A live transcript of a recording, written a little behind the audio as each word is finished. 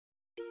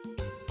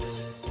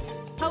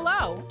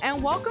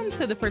welcome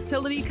to the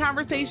Fertility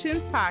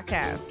Conversations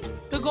podcast.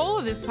 The goal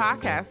of this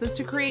podcast is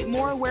to create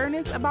more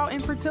awareness about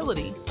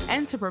infertility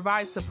and to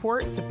provide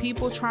support to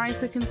people trying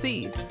to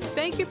conceive.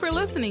 Thank you for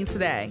listening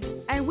today,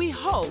 and we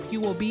hope you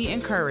will be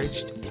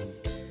encouraged.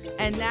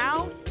 And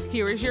now,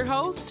 here is your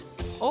host,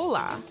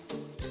 Ola.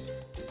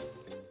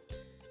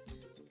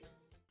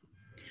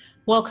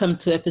 Welcome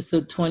to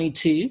episode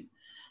 22.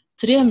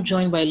 Today I'm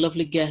joined by a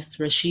lovely guest,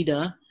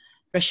 Rasheeda.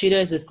 Rasheeda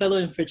is a fellow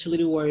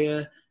infertility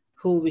warrior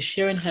who will be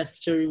sharing her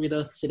story with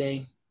us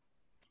today.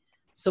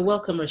 So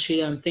welcome,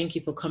 Rasheeda, and thank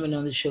you for coming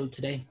on the show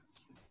today.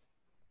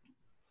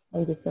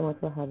 Thank you so much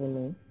for having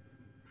me.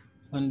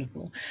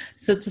 Wonderful.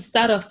 So to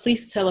start off,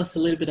 please tell us a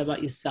little bit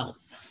about yourself.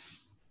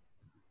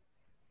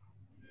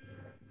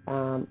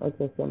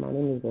 Okay, so my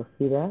name is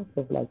Rasheeda,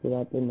 just like you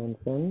rightly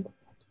mentioned.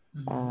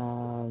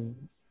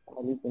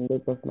 I live in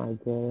Lagos,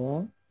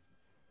 Nigeria.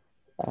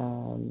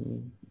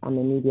 I'm a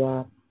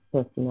media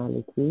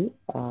personality.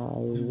 I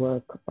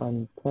work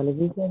on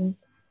television.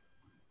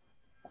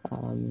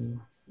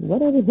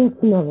 What are you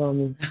thinking about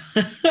me?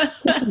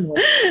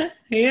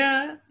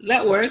 Yeah,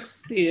 that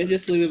works. Yeah,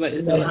 just a little bit about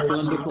yourself. That's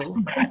wonderful.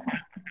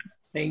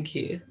 Thank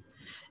you.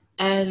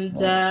 And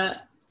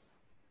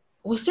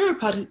was there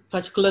a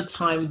particular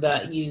time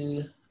that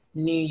you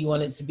knew you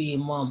wanted to be a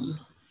mom?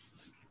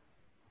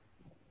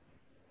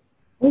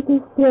 Okay,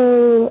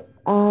 so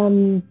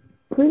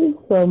pretty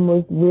sure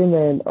most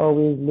women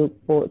always look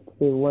forward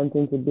to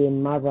wanting to be a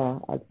mother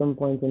at some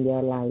point in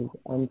their lives.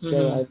 And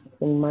so I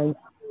think mine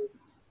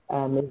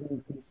is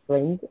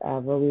different.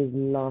 I've always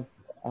loved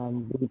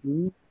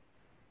babies.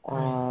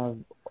 I've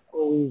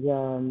always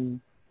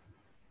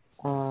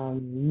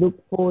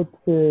looked forward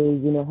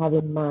to,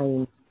 having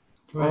mine.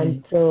 Right.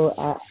 And so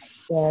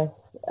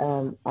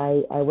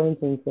I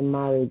went into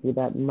marriage with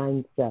that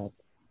mindset,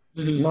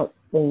 not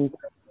thinking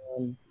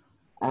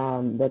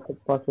there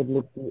could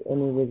possibly be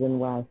any reason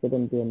why I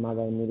shouldn't be a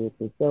mother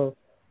immediately. So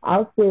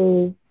I'll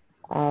say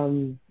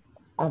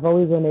I've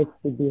always wanted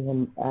to be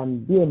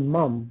a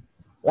mom,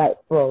 right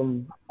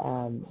from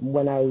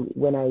when I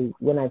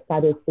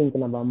started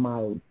thinking about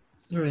marriage.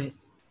 Right.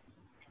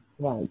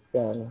 Right.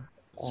 So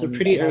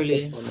pretty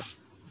early.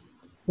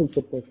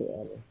 Pretty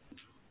early.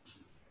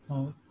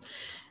 Oh.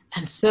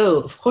 And so,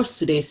 of course,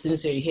 today,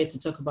 since you're here to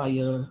talk about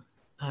your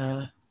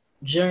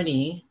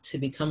journey to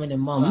becoming a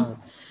mom,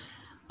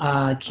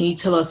 can you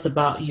tell us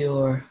about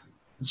your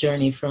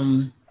journey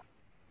from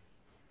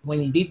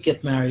when you did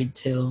get married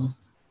till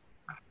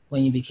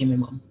when you became a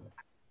mom?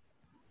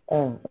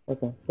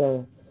 Okay.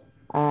 So,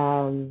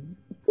 tale.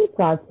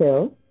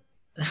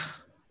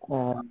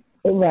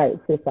 Right,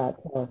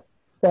 tale.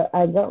 So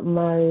I got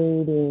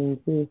married in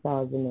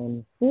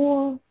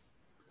 2004.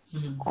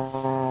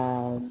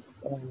 And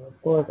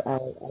of course, I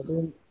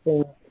didn't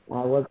think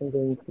I wasn't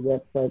going to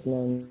get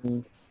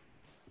pregnant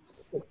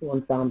 6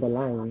 months down the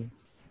line.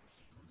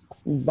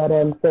 But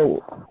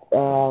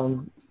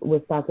we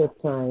started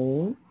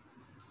trying.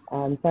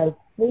 So I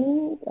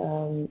think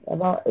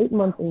about 8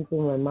 months into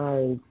my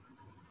marriage,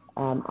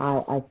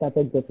 I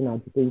started getting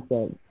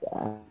agitated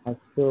as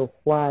to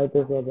why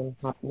this wasn't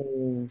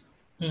happening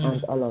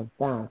and all of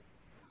that.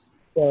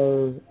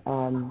 So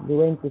we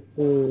went to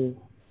see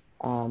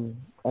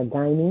a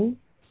gynae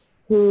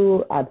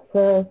who at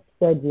first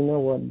said, you know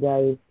what,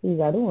 guys, please,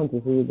 I don't want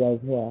to see you guys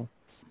here.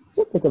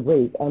 Just take a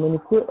break. I mean,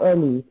 it's too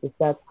early to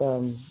start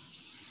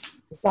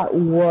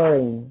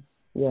worrying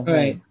your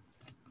head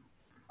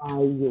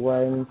why you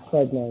weren't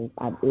pregnant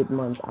at 8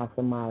 months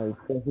after marriage.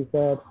 So he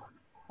said,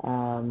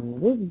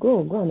 just go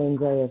and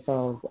enjoy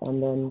yourselves.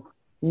 And then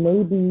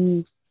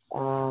maybe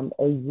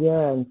a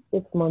year and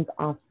 6 months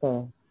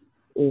after,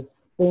 if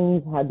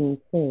things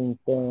hadn't changed,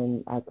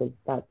 then I could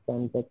start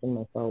getting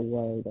myself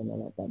worried and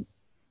all of that.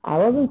 I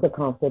wasn't so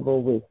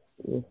comfortable with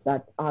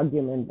that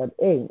argument, but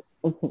hey,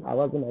 I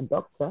wasn't a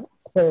doctor.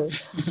 So,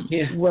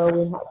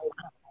 well,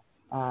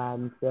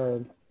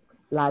 so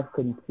life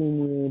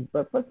continued,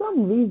 but for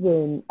some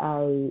reason,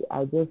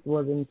 I just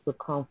wasn't so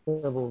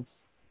comfortable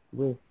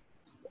with,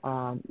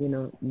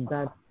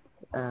 that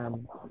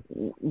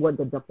what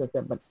the doctor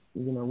said. But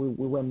we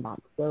went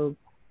back. So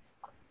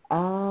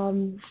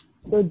down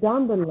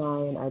the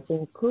line, I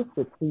think close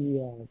to 2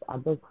 years.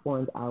 At this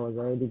point, I was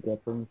already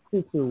getting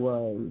too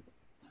worried.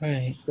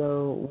 Right.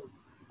 So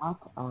back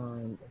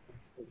on,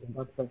 the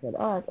doctor said,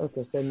 all right,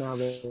 okay, so now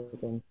we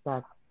can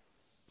start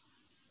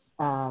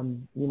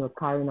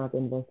carrying out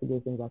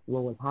investigations as to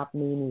what was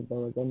happening, if there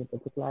was any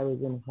particular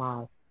reason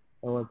why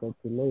there was a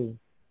delay.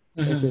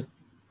 Okay,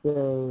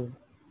 so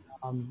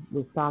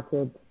we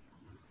started,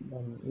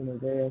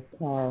 various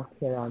tests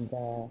here and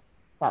there.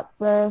 At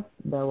first,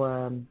 there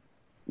were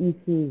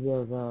issues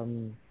of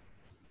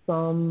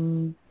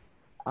some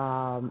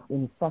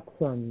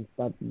infections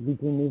that we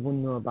didn't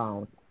even know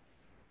about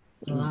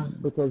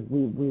because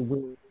we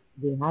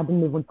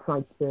hadn't even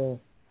tried to,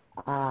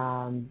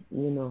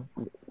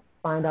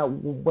 find out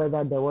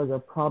whether there was a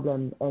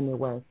problem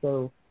anywhere.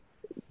 So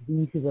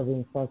the issues of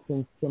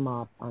infections came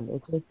up, and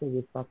especially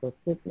with started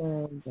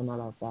treatment and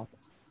all of that.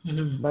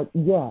 But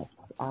yes,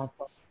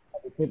 after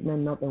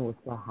treatment, nothing was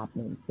still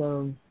happening.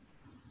 So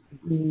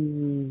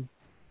the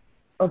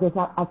okay,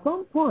 so at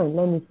some point,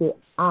 let me say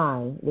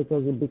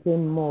because it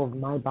became more of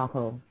my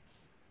battle.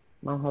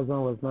 My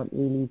husband was not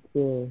really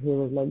clear. He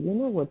was like, you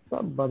know what,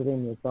 stop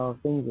bothering yourself.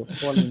 Things will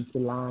fall into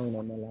line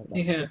and all of that.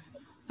 Yeah.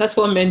 That's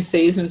what men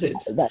say, isn't it?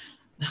 That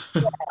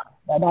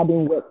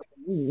didn't work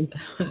for me.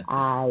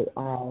 I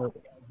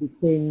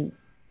became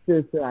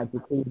so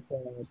agitated.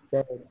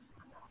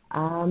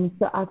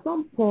 So at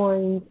some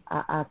point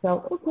I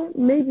felt okay,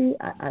 maybe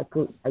I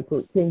could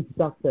change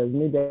doctors.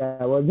 Maybe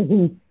I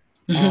wasn't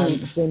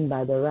seen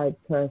by the right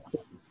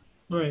person.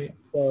 Right.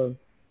 So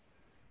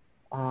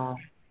uh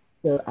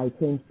so I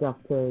changed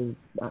doctors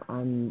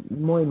and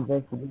more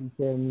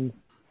investigations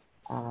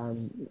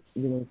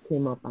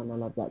came up and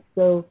all of that.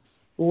 So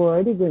we're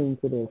already going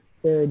to the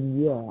third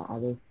year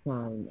at this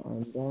time,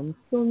 and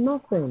still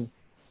nothing.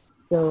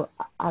 So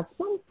at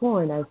some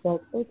point, I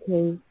felt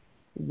okay.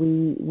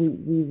 We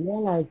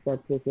realized that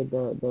okay,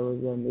 there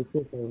was a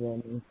case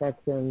of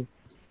infections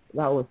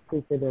that was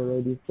treated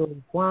already. So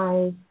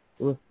why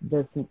was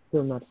this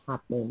still not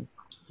happening?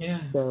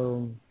 Yeah.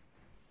 So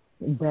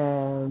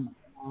then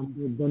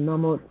the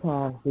normal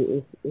test,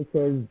 the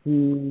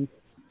HSG,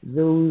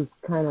 those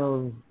kind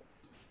of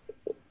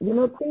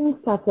things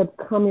started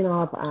coming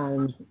up,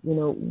 and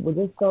we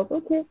just thought,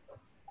 okay.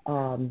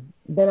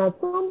 Then at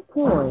some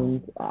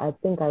point, I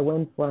think I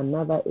went for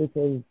another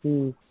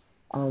HSG,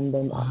 and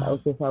then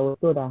okay, so I was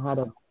told I had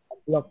a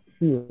blocked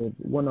tube.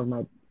 One of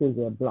my tubes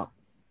were blocked.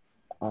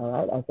 All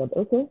right, I said,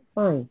 okay,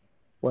 fine,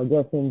 we're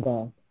getting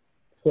there.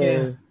 So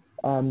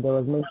there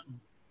was no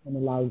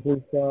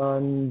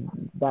penalization,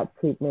 that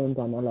treatment,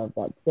 and all of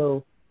that.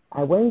 So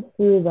I went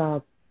through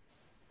that,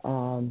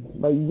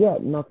 but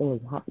yet nothing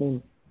was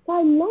happening. So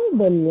along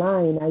the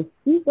line, I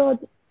see that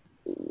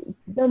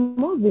there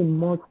must be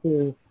more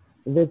to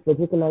this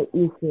particular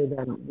issue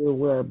than we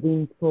were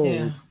being told.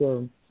 Yeah.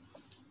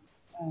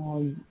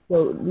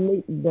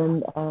 Then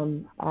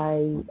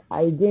I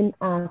then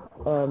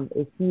asked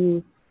a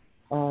few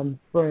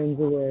friends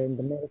who were in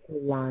the medical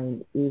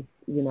line if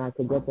I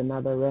could get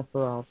another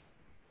referral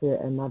to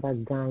another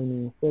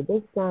gynae. So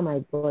this time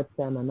I got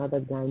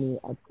another gynae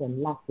at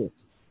Lashes.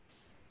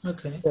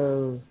 Okay.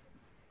 So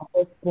at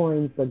this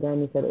point, the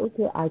gynae said,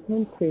 "Okay, I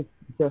can't treat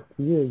just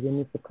you. You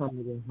need to come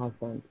with your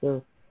husband."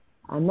 So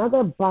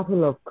another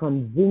battle of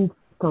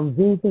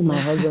convincing my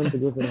husband to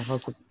go to the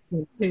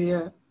hospital.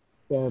 Yeah.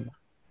 So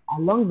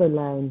along the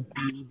line,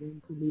 he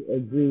eventually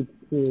agreed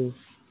to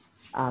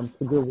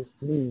go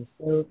with me.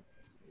 So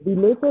we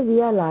later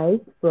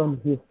realized from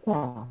his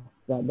test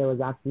that there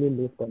was actually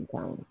leprosy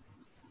count.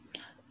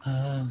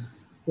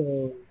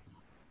 So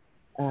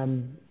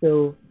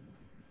so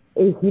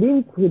he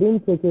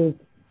didn't take it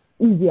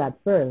easy at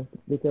first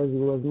because he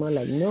was more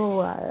like,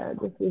 no,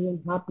 this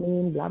isn't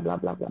happening, blah blah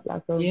blah blah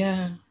blah. So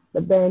Yeah.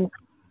 but then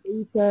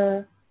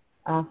later,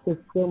 after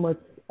so much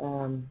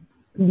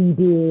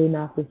pleading,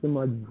 after so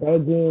much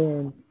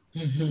begging,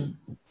 he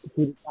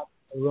decided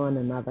to run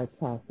another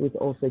test, which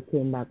also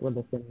came back with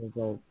the same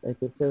result.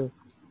 Okay, so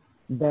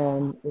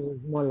then it was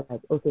more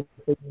like, okay,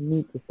 so you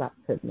need to start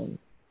treatment.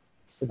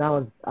 So that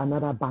was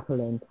another battle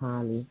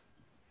entirely.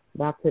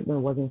 That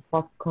treatment wasn't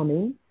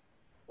forthcoming.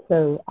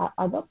 So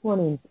at that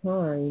point in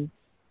time,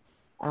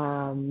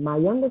 my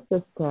younger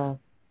sister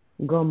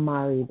got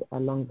married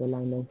along the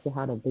line and she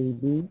had a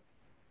baby.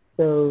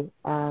 So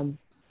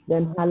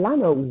then her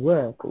line of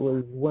work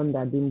was one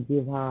that didn't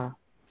give her.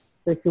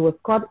 So she was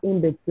caught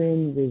in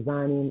between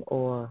resigning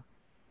or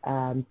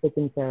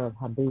taking care of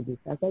her baby.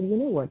 So I said, you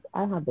know what?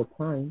 I have the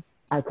time.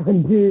 I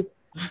can do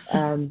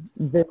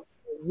this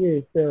for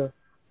you. So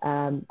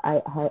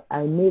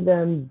I made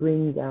them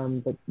bring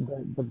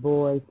the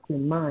boy to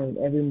mine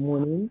every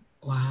morning.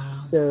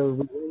 Wow. So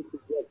we went to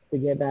get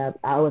together.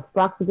 I was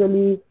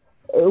practically,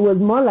 it was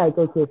more like,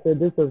 okay, so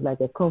this was like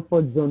a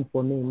comfort zone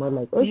for me. More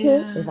like,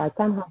 okay, if I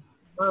can't have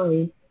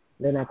mine,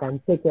 then I can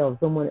take care of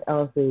someone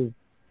else's.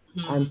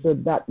 And so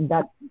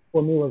that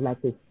for me was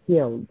like a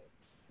shield.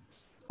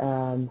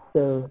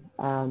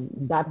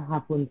 That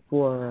happened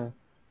for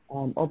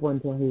up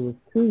until he was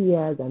 2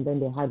 years, and then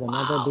they had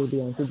another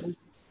baby, and she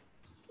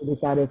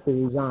decided to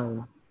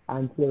resign.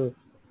 And so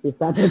she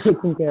started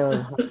taking care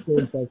of her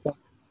kids herself.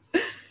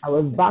 I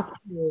was back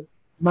to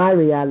my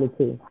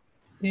reality.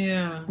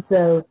 Yeah.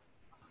 So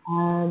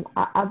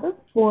at this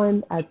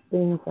point, I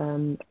think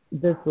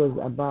this was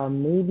about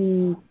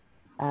maybe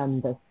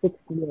the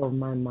 6th year of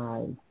my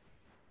marriage.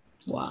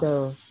 Wow.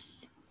 So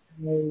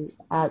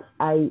at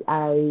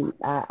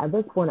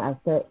this point,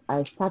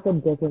 I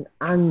started getting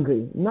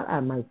angry, not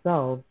at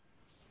myself,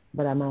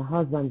 but at my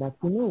husband. That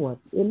you know what,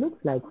 it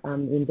looks like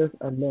I'm in this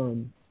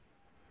alone.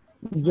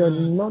 You're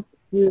not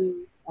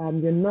too,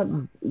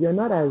 you're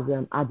not as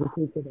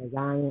agitated as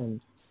I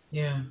am.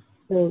 Yeah.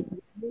 So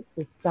we need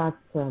to start.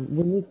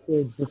 We need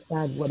to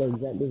decide what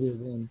exactly we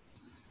want.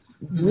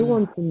 Do you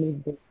want to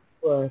make this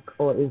work,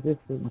 or is this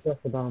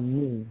just about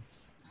me?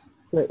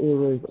 So it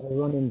was a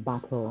running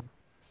battle,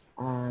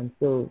 and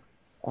so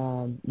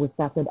we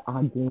started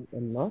arguing a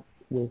lot.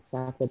 We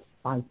started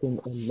fighting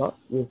a lot.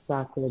 We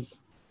started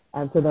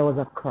And so there was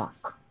a crack.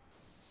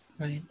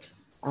 Right.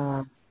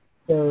 Uh,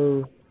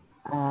 so,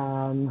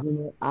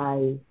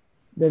 I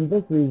then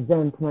this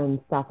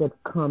resentment started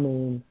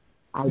coming.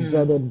 I Mm.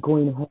 dreaded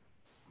going home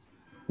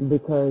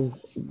because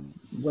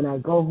when I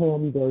go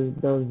home, there's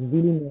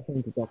really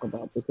nothing to talk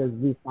about because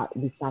we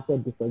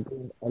started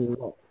disagreeing a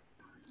lot,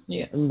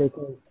 Yeah. and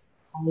because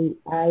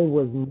I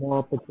was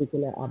more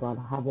particular about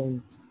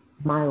having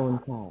my own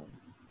time,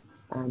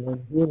 and then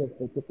he was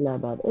particular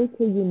about,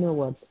 okay, you know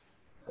what,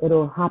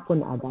 it'll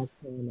happen at that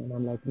time, and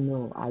I'm like,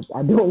 no,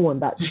 I don't want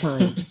that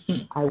time.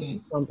 I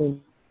want something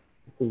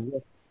to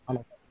work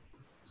on.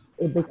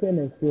 It became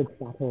a huge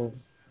battle,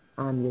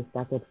 and we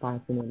started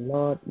fighting a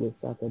lot. We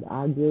started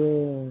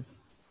arguing,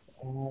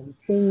 and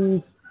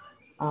things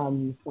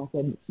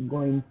started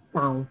going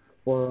south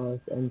for us.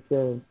 And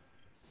so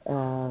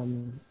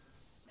um,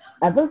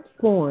 at this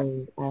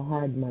point, I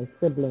had my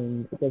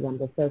siblings because I'm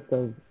the first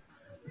of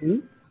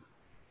three.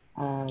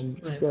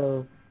 Right.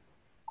 So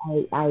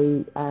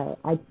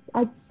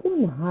I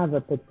didn't have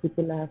a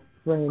particular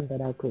friend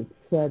that I could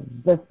share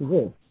this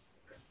with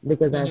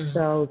because I Mm-hmm.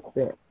 felt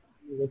that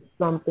it was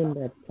something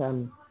that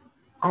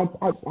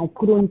I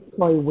couldn't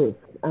toy with,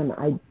 and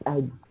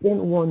I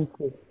didn't want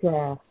to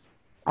share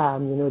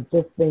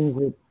these things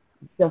with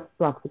just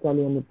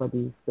practically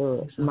anybody.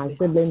 So my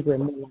Exactly. siblings were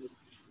more like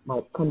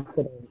my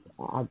confidence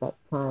at that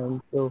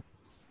time. So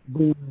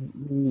we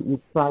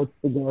cried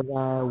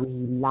together,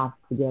 we laughed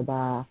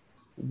together,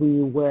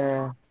 we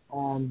were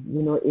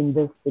in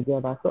this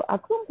together. So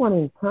at some point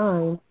in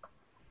time,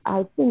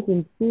 I think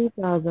in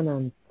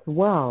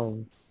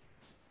 2012,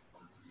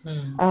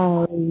 Mm.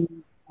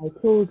 I I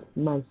told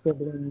my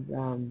siblings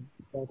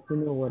that you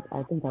know what,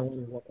 I think I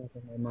want to work out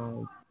of my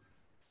marriage,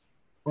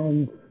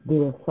 and they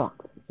were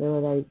shocked. They were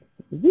like,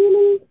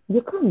 "Really?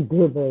 You can't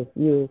do this.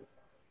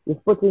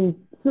 You've put in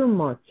too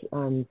much,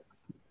 and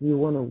you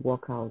want to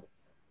work out."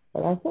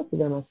 But I said to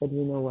them, I said,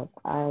 "You know what?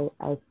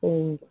 I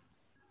think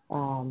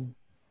um,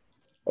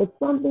 it's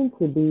something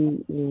to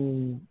be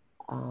in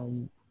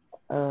um,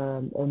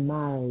 a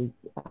marriage,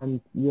 and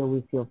you're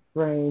with your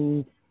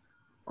friends,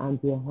 and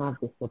you have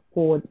the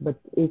support. But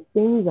if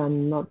things are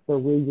not the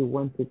way you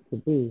want it to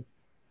be,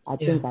 I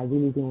Yeah. think I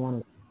really didn't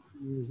want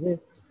to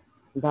risk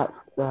that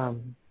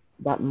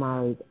that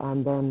marriage."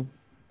 And then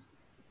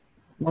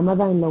my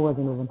mother-in-law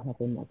wasn't even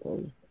helping at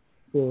all.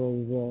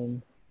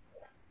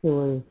 She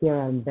was here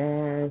and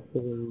there. She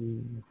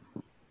was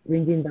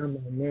bringing down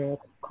my neck.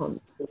 Come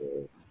to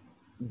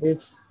this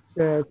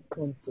church,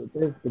 come to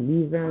this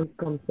deliverance,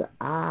 come to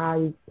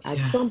I. At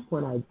Yeah. some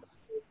point, I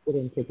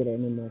couldn't take it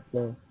anymore.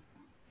 So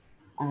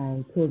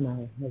I told my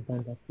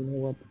husband that you know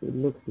what, it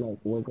looks like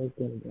we're just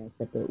going to go our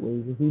separate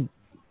ways.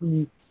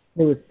 He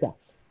was shocked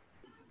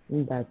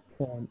that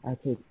I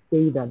could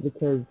say that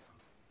because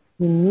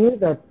he knew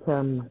that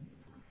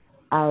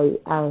I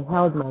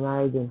held my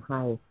marriage in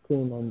high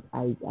esteem, and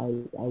I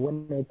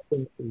wanted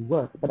things to work.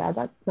 But at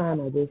that time,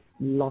 I just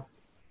lost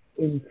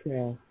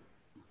interest,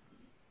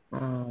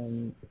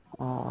 and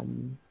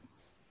um,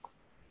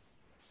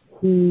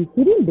 he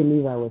didn't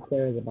believe I was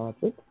serious about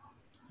it.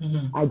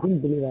 Mm-hmm. I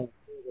didn't believe I was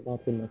serious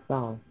about it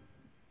myself.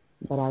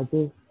 But I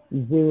just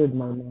zeroed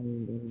my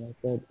mind and I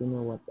said, you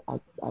know what,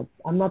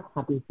 I'm not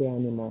happy here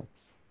anymore.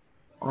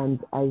 And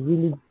I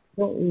really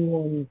don't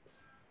want,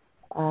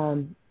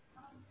 um,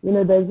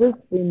 there's this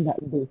thing that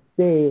they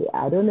say,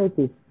 I don't know if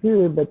it's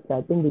true, but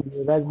I think the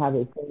universe have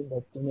a saying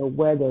that,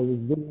 where there is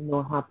really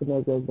no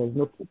happiness, there's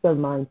no peace of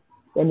mind,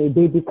 then a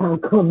baby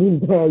can't come in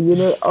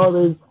there, all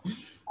those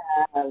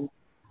um,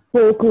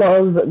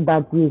 folklore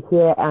that you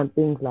hear and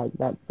things like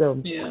that.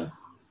 So Yeah.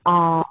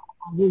 I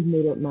just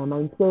made up my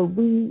mind.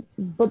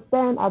 But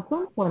then at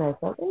some point I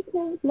thought,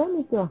 okay, let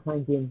me still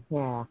hang in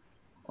here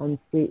and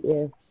see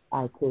if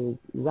I could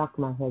wrap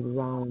my head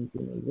around,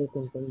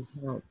 working things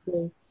out.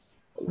 So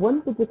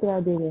one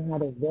particular day we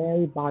had a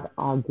very bad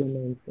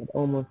argument that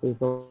almost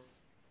resulted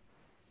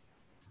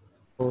into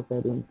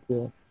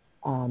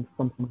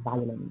some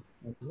violence.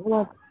 And you know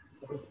what?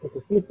 I just took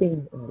a few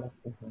things and I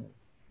left behind.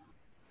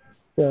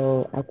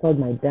 So I called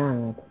my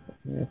dad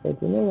and I said,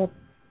 you know what?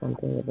 I'm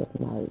thinking about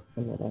my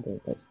another day.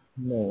 But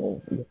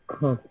no, you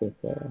can't sit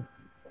there.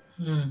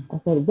 Mm. I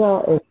said,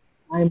 well, if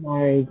I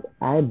married,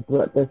 I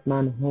brought this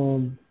man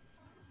home.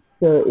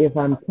 So if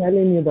I'm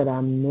telling you that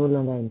I'm no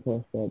longer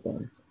interested,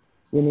 then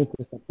you need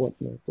to support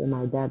me. So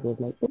my dad was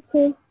like,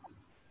 okay,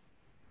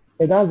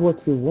 if that's what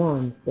you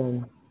want,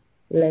 then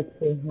let's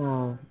see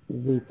how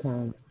we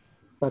can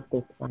sort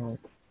this out.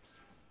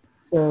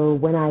 So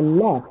when I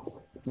left,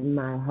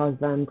 my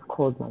husband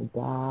called my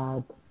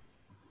dad,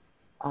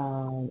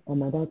 and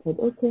my dad said,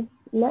 okay,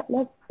 let's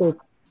sit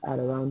at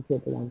a round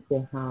table and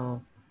see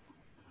how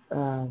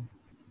uh,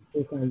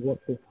 we can work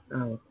this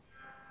out.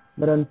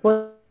 But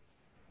unfortunately, my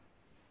dad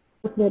doesn't stay in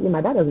Lagos.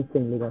 So my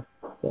husband didn't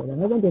even get to see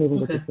my dad. He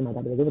was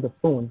able to Okay.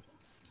 phone.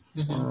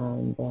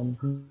 And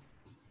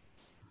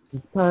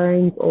his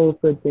parents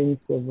also didn't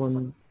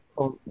even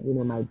call,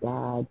 my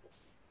dad.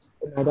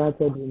 So my dad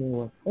said, you know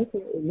what, okay,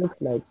 it looks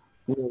like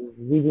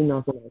really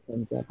nothing I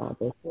can do about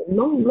this. So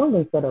long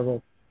and short of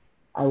it,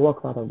 I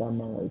walked out of that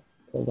marriage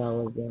because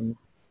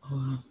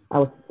I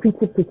was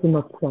pretty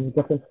much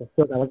getting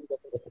fulfilled. I wasn't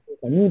getting the support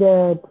I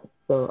needed,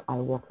 so I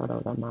walked out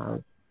of that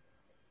marriage.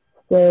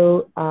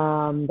 So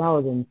that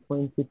was in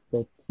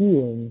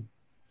 2013.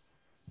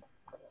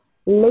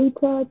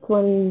 Later,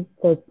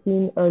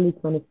 2013, early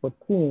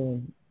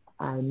 2014,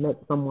 I met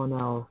someone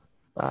else.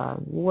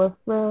 We were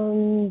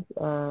friends,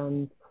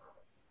 and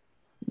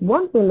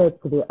one thing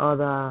led to the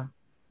other.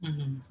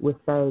 We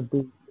started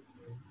dating,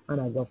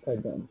 and I got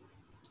pregnant.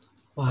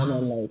 Wow. And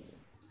I'm like,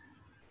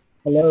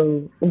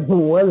 hello,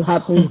 what's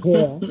happening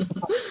here?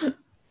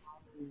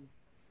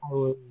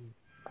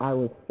 I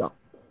was shocked.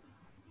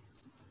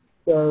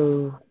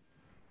 So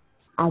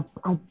I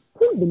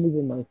couldn't believe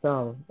in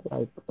myself.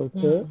 Like,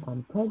 okay,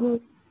 I'm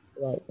pregnant.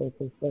 Right,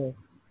 okay, so.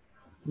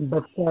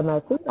 But I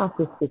think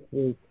after 6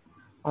 weeks,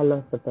 I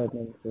lost the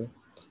pregnancy.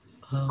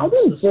 Oh, I I'm so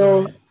didn't feel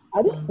sorry.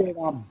 I didn't feel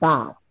that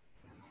bad,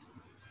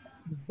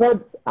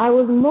 but I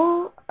was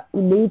more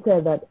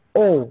elated that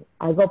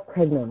I got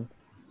pregnant.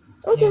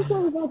 Okay, Yeah.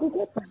 so if I could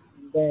get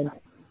pregnant, then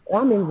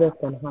that means this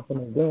can happen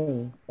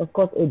again. Of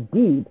course, it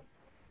did.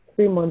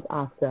 3 months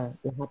after,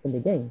 it happened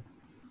again.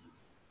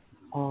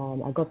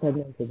 I got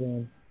pregnant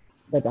again,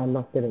 but I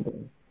lost it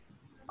again.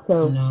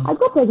 So No. I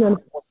got pregnant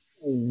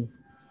in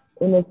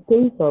a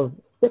space of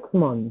 6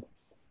 months,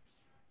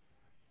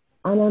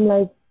 and I'm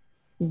like,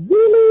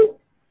 really?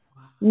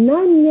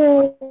 9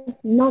 years,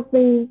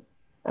 nothing,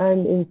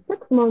 and in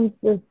 6 months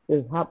this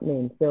is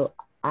happening. So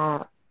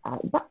that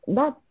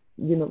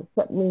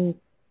set me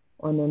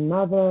on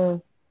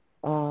another.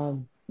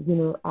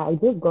 I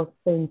just got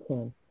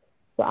thinking.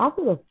 So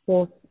after the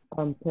fourth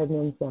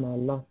pregnancy and I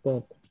lost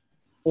it,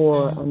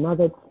 for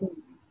another 2,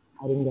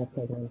 I didn't get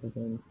pregnant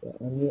again. So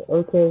I knew,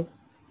 okay,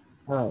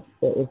 all right,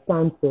 so it's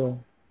time to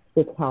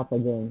seek help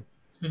again.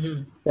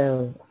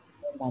 So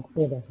I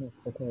stayed at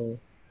hospital.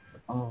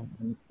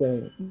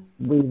 So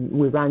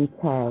we ran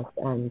tests,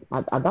 and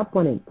at that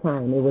point in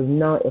time, it was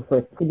now a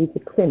fertility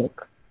clinic.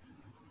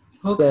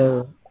 Okay.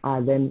 So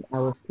then I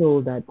was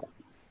told that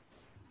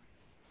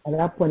at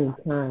that point in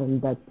time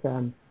that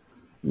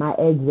my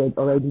eggs were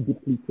already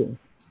depleting.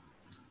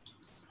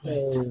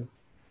 Right. So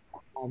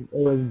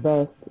it was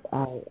best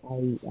I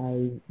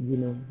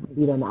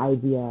did an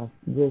IVF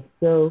just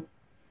so,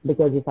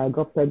 because if I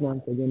got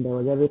pregnant again, there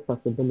was every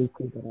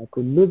possibility that I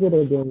could lose it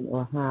again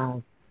or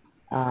have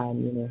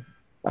um, you know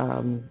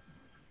um,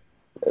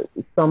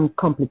 some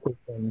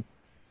complications.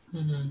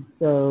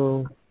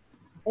 So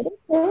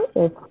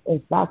okay,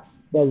 if that's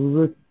the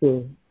route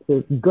to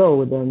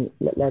go, then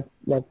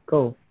let's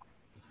go.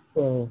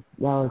 So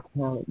that was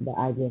how the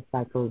IVF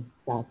cycle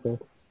started.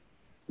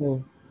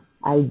 So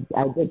I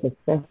did the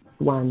first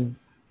one.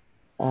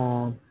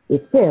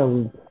 It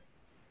failed.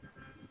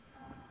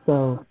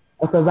 So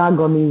because that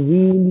got me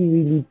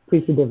really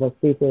pretty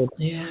devastated.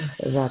 Yes.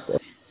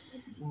 That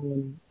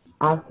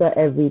after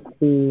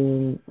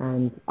everything,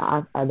 and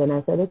then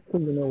I said, okay,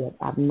 you know what?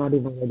 I'm not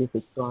even ready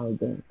to try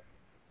again.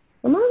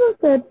 And my mother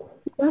said,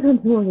 why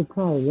don't you want to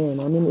try again?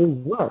 I mean, it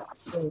worked.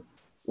 So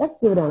let's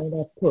give it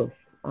another push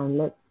and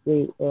let's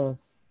see if,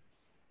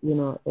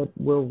 it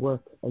will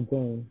work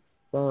again.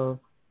 So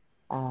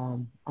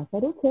I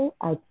said, okay,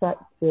 I tried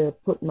to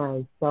put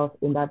myself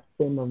in that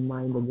frame of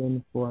mind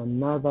again for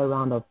another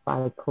round of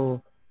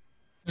cycle.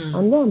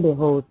 And lo and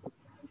behold,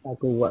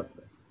 cycle worked.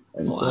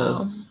 And so,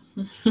 Wow.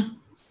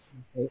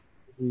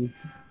 these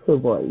 2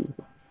 boys.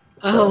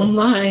 Oh So,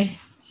 my.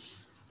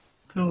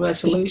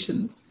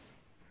 Congratulations.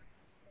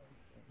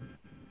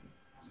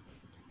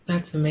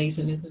 That's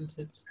amazing, isn't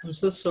it? I'm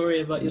so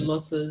sorry about your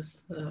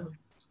losses.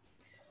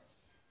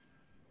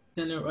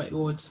 They're not right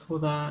words for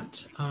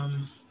that.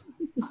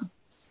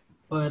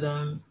 But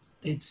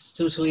it's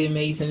totally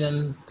amazing,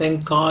 and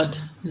thank God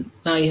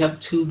now you have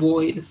 2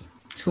 boys,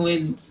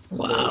 twins.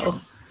 Wow.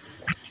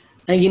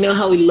 And you know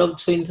how we love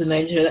twins in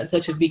Nigeria. That's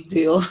such a big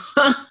deal.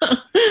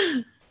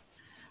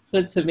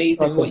 That's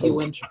amazing what you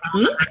went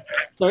through.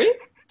 Sorry?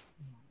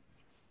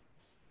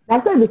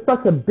 I said it's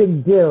such a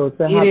big deal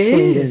to It have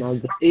twins in is.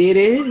 Nigeria. It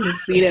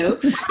is.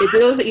 It's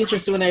also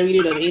interesting when I read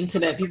it on the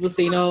internet. People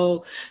say,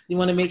 no, you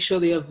want to make sure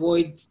they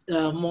avoid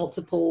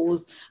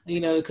multiples,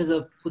 because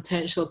of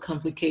potential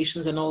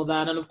complications and all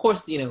that. And of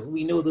course,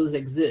 we know those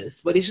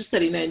exist. But it's just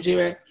that in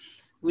Nigeria,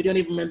 we don't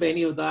even remember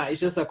any of that. It's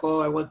just like,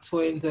 oh, I want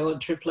twins, I want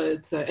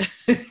triplets, So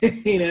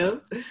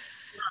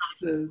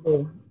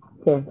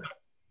Okay.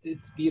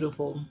 it's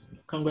beautiful.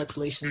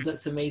 Congratulations.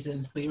 That's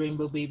amazing for your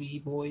rainbow baby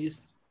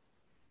boys.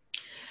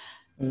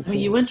 I mean,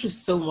 you went through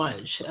so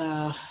much.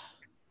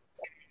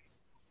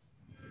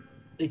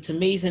 It's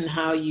amazing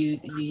how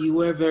you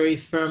were very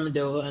firm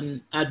though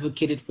and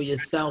advocated for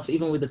yourself,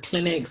 even with the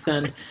clinics,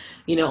 and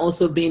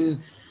also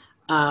being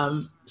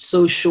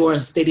so sure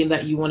and stating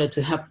that you wanted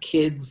to have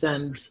kids,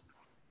 and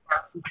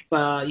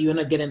you were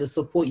not getting the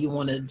support you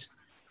wanted.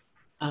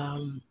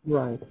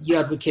 Right. You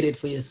advocated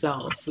for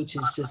yourself, which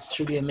is just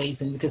truly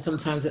amazing, because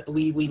sometimes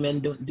we men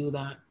don't do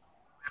that.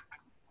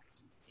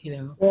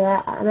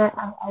 Yeah, and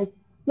I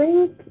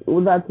think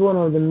that's one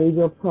of the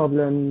major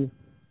problems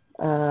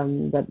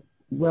that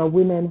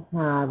women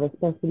have,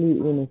 especially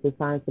in a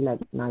society like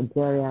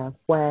Nigeria,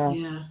 where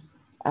Yeah.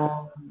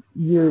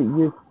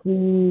 you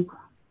see,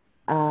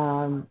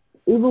 um,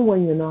 even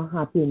when you're not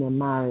happy in a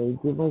marriage,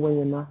 even when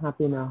you're not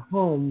happy in a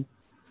home,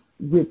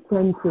 you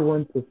tend to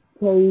want to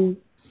stay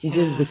just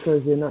Yeah.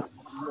 because you're not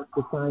what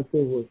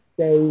society will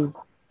say,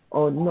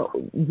 or no,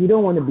 you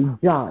don't want to be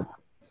judged.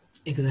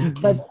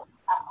 Exactly. But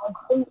I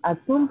think at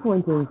some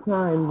point in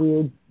time,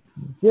 we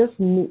just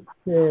need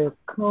to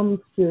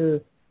come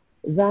to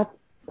that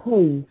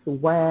place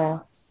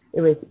where,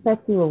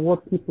 irrespective of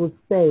what people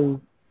say,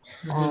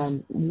 Mm-hmm.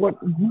 what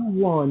you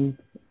want,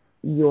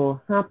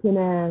 your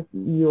happiness,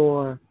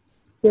 your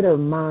state of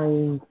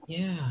mind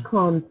Yeah.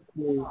 comes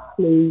to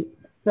play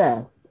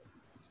first.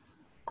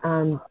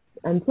 And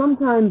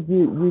sometimes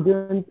you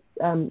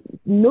don't,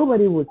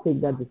 nobody will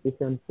take that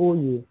decision for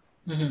you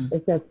Mm-hmm.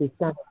 except to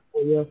stand up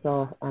for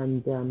yourself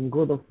and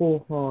go the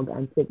full hog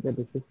and take the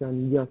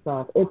decision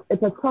yourself.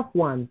 It's a tough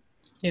one.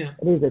 Yeah.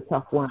 It is a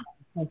tough one,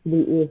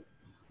 especially if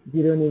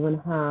you don't even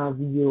have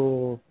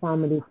your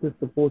family to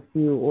support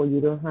you, or you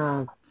don't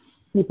have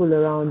people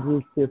around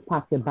you to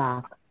pat your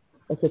back.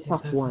 It's a tough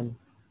Exactly. one.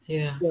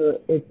 Yeah. So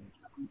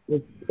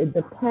it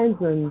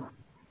depends on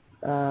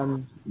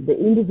the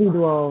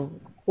individual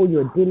who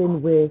you're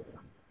dealing with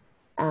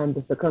and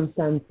the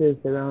circumstances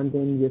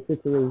surrounding your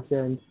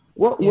situation.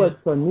 What Yeah. works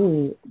for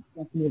me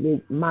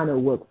definitely might not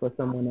work for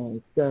someone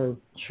else. So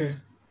True.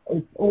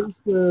 it's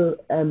also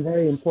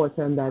very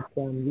important that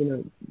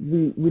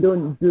we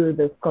don't do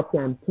the copy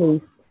and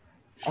paste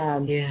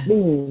Yes.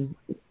 thing.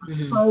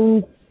 Mm-hmm.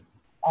 Find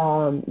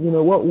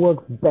what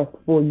works best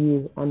for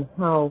you and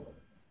how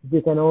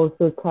you can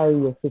also carry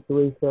your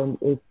situation.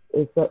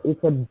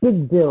 It's a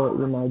big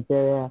deal in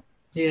Nigeria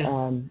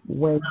Yeah.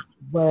 when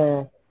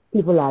where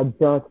people are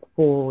judged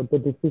for the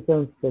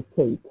decisions they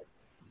take.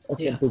 It's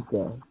a Yeah. big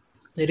deal.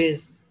 It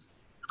is.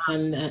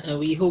 And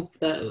we hope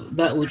that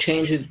that will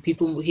change with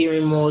people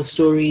hearing more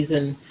stories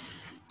and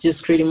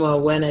just creating more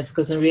awareness.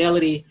 Because in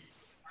reality,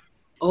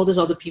 all those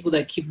other people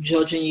that keep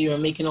judging you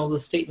and making all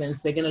those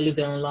statements, they're going to live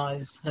their own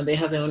lives and they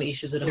have their own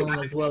issues at home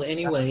as well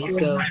anyway.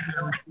 So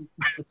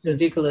it's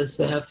ridiculous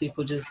to have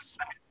people just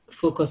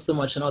focus so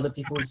much on other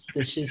people's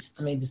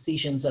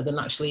decisions that don't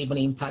actually even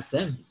impact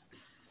them.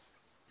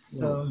 Yeah.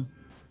 So,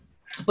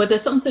 but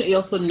there's something you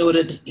also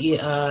noted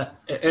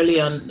early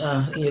on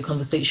in your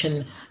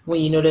conversation when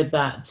you noted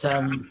that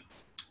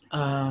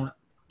uh,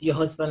 your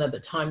husband at the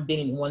time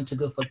didn't want to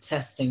go for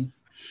testing.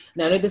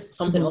 Now, I know this is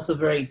something Mm-hmm. also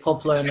very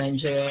popular in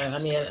Nigeria, I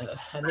mean,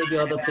 and maybe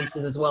other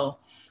places as well.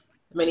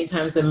 Many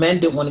times the men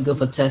don't want to go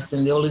for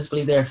testing. They always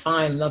believe they're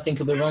fine. Nothing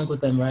could be wrong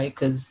with them, right?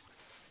 Because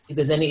if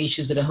there's any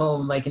issues at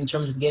home, like in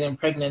terms of getting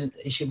pregnant,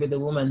 it should be the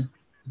woman,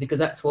 because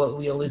that's what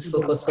we always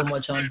focus so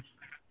much on.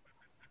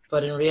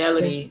 But in Yeah.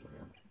 reality,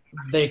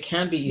 there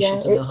can be Yeah.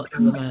 issues with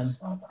the man.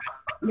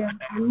 Yeah.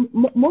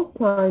 Most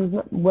times,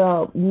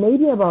 well,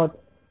 maybe about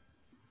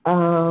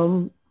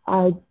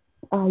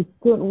I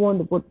don't want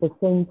to put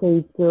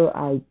percentage, so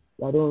I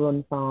don't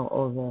run foul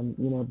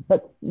of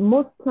but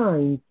most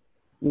times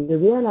you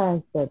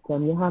realize that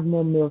you have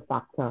more male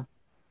factor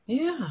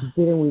Yeah.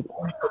 dealing with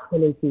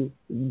infertility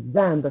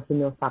than the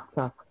female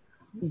factor.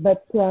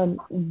 But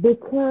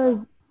because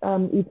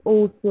it's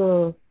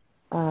also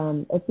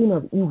a thing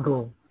of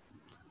ego,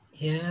 so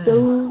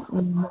Yes.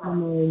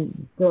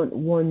 men don't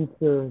want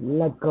to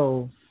let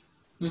go.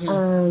 Mm-hmm.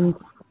 And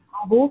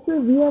I've also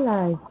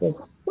realized that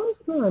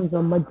sometimes,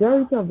 or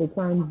majority of the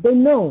time, they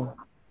know.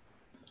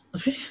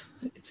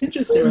 It's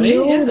interesting, They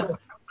right? know Yeah. that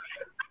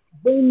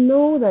they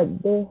know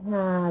that they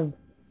have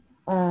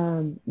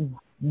um,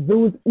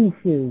 those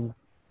issues.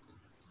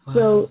 Wow.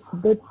 So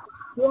they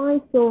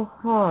try so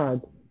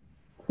hard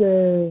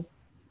to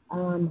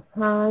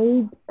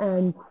hide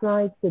and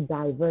try to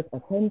divert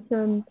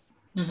attention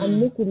and Mm-hmm.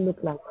 make it look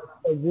like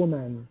it's a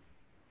woman.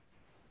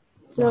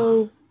 Wow.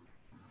 So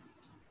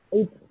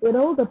it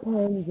all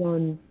depends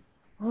on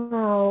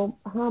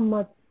how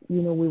much we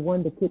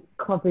want to keep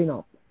covering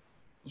up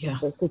Yeah.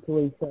 the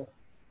situation.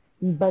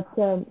 But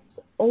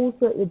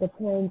also it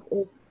depends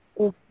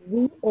if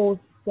we all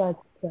start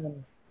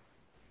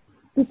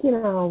speaking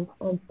out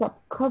and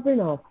stop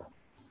covering up,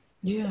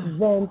 Yeah.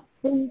 then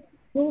things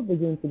will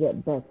begin to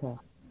get better.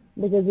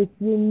 Because if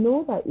you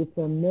know that it's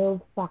a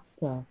male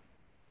factor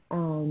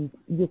and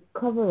you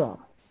cover up,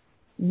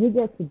 you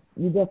get to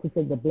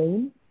take the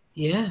blame.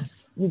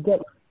 Yes. You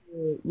get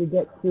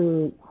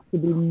to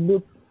be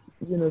looked,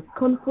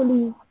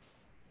 scornfully,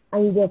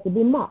 and you get to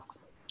be mocked.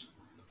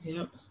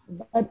 Yep.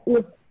 But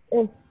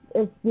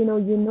if you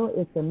know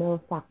it's a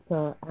male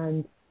factor,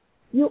 and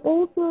you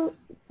also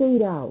say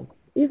it out.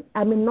 If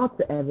I mean not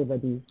to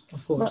everybody,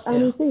 Of but course. I Yeah.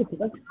 mean say it to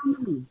the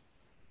family.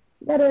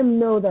 Let them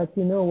know that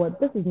you know what,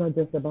 this is not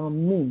just about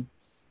me.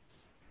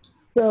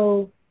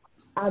 So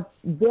at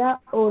their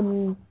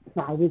own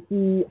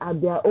privacy,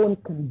 at their own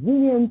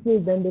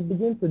conveniences, then they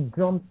begin to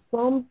drum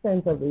some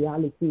sense of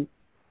reality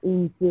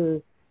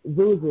into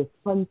those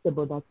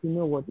responsible that you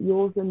know what, you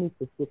also need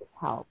to seek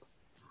help.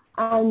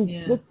 And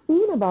Yeah. the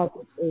thing about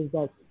it is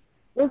that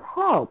with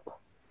help,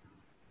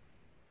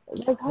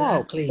 There's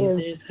help. Exactly. If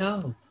There's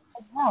help.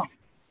 there's help,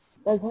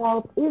 there's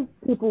help if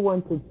people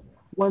want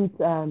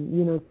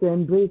to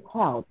embrace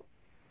help.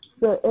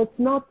 So it's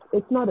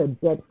not a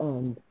dead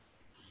end.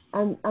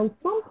 And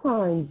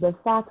sometimes the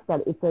fact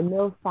that it's a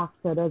male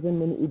factor doesn't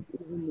mean it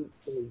even needs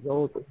to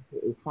result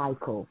into a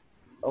cycle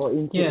or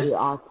Yeah. into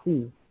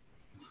ARC.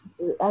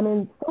 I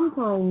mean,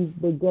 sometimes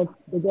they get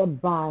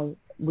by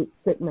with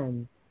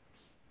treatment,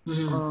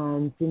 Hmm.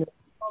 and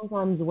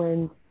sometimes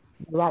when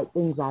the right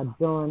things are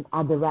done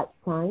at the right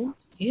time,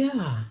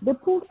 Yeah. they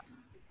pull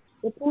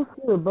they pull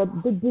through.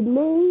 But the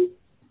delay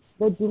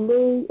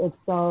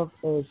itself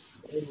is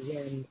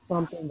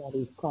something that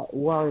is quite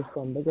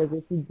worrisome because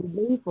if you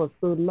delay for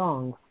so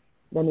long,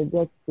 then it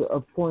gets to a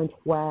point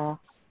where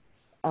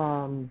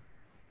um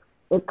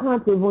it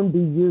can't even be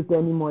used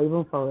anymore,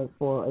 even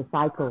for a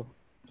cycle.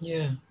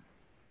 Yeah.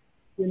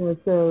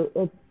 So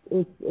it's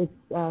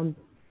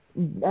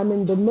I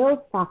mean the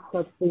male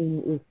factor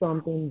thing is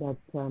something that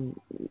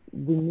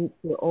we need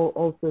to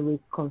also raise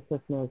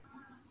consciousness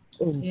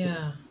into.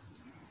 Yeah.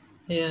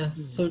 Yeah. Mm.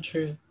 So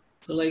true.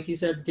 So like you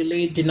said,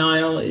 delayed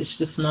denial is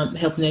just not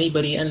helping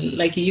anybody. And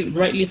like you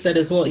rightly said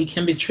as well, it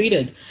can be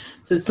treated.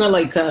 So it's not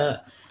like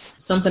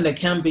something that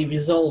can be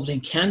resolved.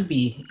 It can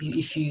be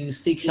if you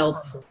seek It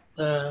help can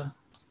be uh,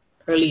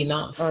 early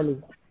enough.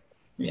 early.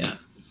 Yeah.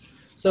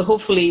 So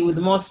hopefully, with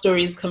more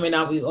stories coming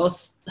out, we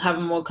also have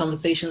more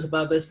conversations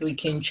about this, so we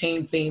can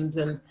change things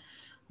and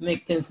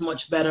make things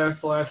much better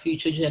for our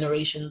future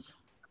generations.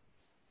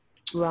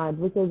 Right,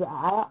 because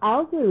I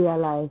also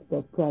realized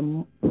that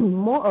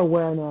more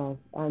awareness,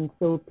 and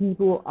so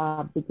people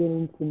are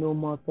beginning to know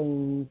more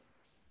things.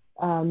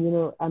 I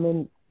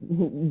mean,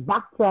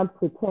 backtrack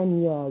to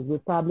 10 years, we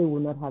probably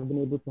would not have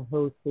been able to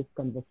host this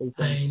conversation.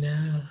 I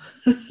know,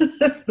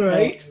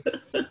 right?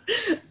 Uh,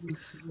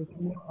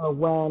 with more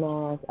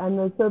awareness,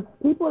 and so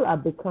people are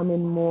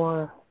becoming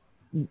more,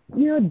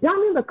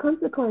 damning the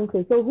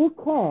consequences. So who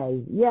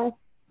cares? Yes,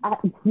 I,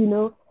 you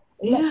know,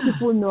 let Yeah,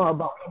 people know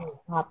about what is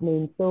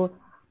happening. So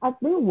I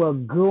think we're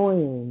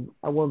growing.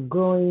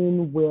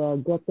 We're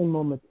getting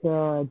more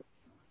matured.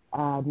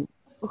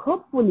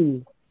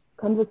 Hopefully,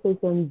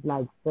 conversations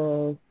like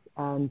this,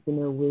 and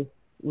with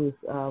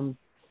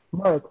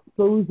more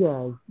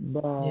exposures,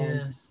 then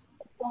yes,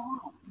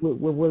 we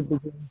will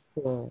begin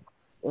to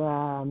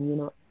um, you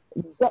know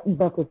get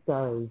better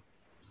stories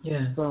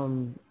yes,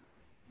 from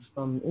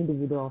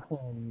individual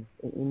homes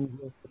in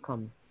years to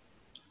come.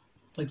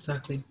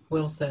 exactly.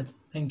 Well said.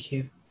 Thank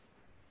you.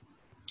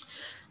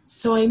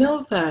 So I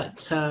know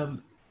that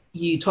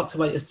you talked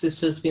about your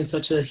sisters being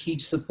such a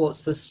huge support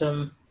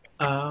system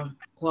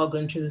while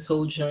going through this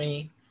whole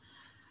journey.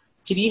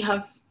 Did you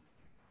have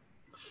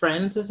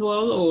friends as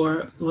well,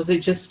 or was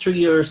it just through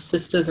your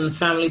sisters and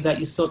family that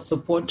you sought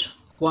support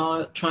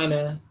while trying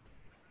to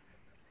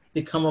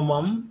become a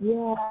mom?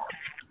 Yeah,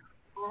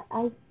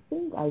 I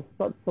think I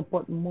sought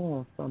support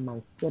more from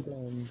my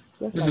siblings,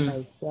 just like Hmm.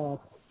 I said.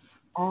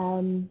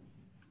 Um,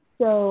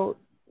 so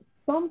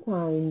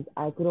sometimes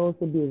I could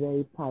also be a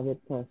very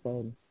private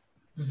person,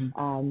 Hmm.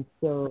 and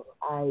so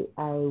I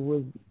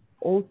was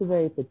also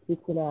very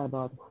particular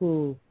about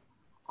who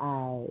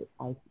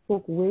I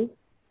spoke with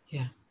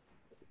Yeah.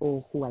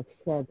 or who I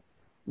shared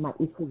my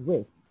issue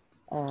with.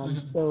 Hmm.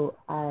 So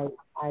I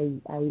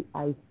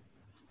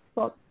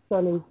sought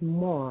solace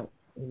more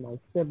in my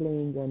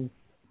siblings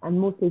and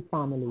mostly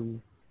family.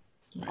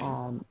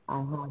 Right. I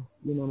have,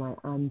 my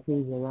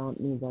aunties around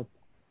me that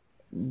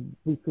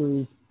we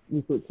could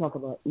we could talk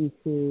about issues,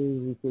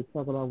 we could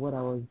talk about what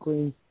I was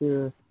going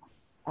through.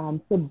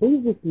 So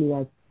basically,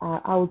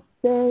 I would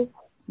say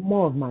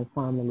more of my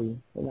family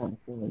than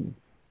friends.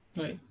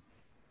 Right.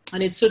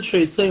 And it's so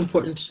true. It's so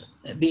important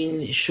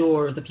being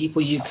sure the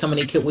people you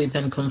communicate with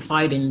and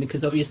confide in,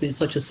 because obviously it's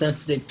such a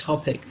sensitive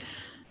topic,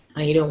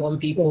 and you don't want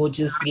Yes, people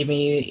just giving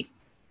you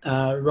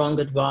wrong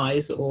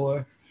advice,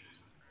 or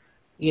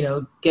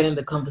getting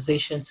the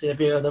conversation to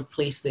every other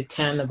place they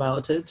can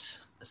about it.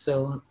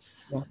 So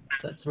yes.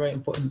 that's very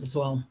important as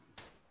well.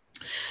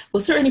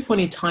 Was there any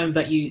point in time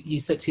that you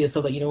said to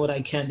yourself that, you know what,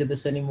 I can't do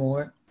this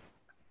anymore?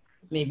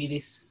 Maybe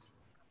this,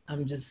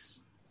 I'm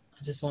just,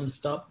 I just want to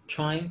stop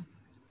trying?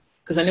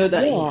 Because I know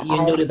that Yeah,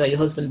 you noted that your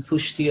husband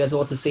pushed you as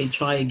well to say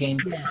try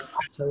again.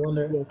 So I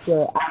wonder. yes.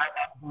 So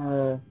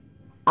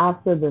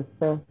after the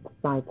first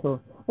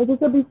cycle. Okay,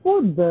 so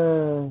before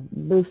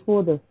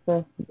the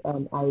first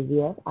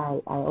IVF, I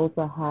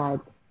also had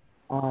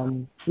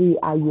three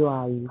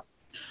IUIs.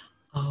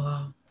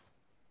 Oh,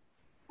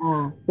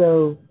 wow.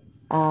 So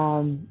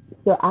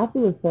so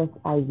after the first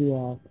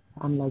IVF,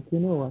 I'm like, you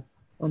know what?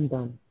 I'm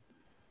done.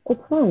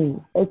 It's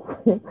fine. It's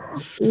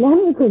let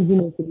me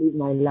continue to live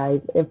my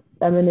life. If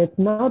I mean, it's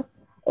not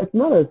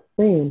a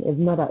sin.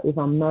 If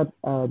I'm not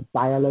a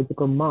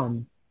biological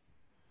mom.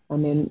 I Yeah.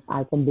 mean,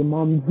 I can be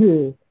mom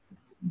to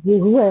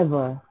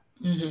whoever.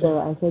 Hmm. So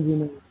I said,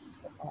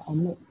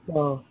 I'm not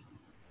sure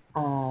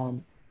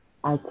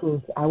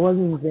I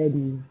wasn't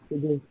ready to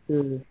go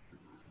through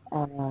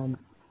um,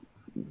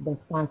 the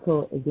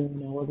cycle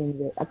again. I wasn't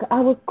ready.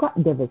 I was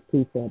quite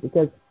devastated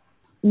because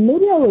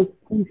maybe I was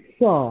too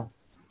sure.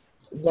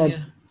 that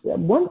Yeah.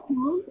 one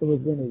time it was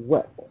going to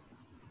work.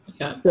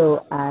 Yeah.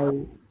 So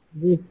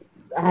just,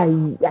 I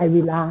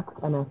relaxed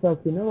and I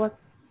thought, you know what?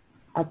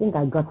 I think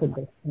I got it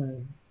this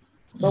time.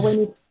 But when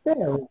it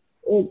failed,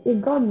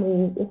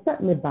 it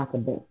set me back a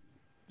bit.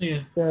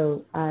 Yeah.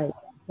 So I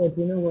said,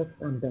 you know what?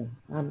 I'm done.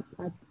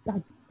 I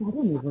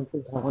don't even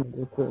think I want to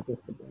go through this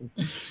again.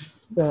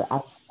 So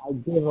I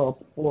gave up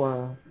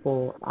for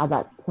at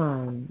that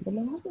time. But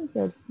my husband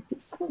said, you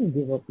can't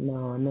give up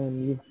now. I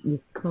mean, you've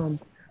come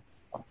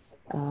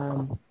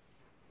um,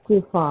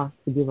 too far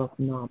to give up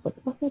now. But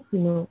I said,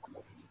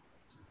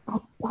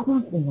 I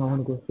don't think I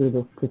want to go through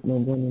this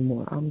treatment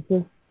anymore.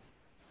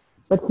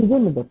 But he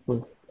gave me the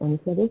push. And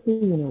he said,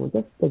 okay,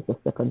 just take the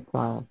second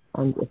trial.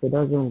 And if it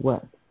doesn't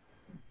work,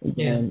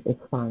 Yeah. then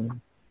it's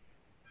fine.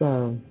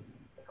 So,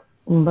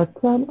 but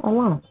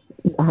alas,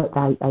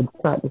 I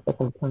tried the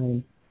second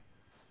time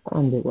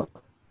and it worked.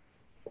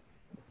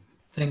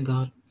 Thank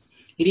God.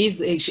 It is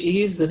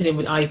the thing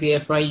with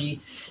IVF, right?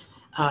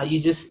 You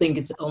just think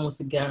it's almost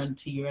a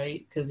guarantee,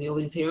 right? Because you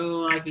always hear,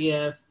 oh,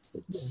 IVF.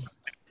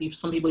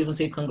 Some people even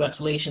say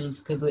congratulations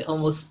because it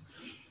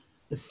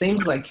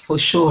seems like for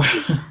sure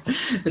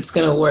it's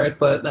gonna work,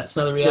 but that's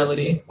not the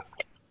reality.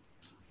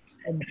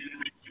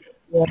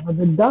 Yeah, but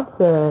the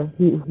doctor,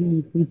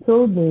 he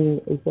told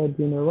me, he said,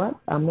 you know what,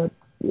 I'm not,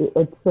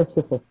 it's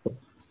 50-50.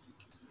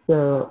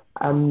 So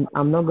I'm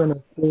not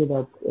gonna say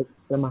that it's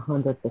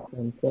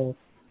 100%. So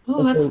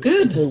Oh, if that's it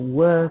good.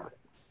 works,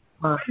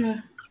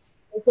 Yeah.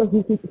 so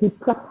he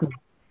prepped me.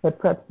 He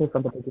prepped me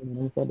from the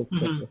beginning. He said it's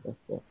Mm-hmm.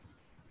 50-50.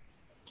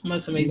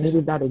 That's Maybe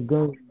amazing. that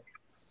again,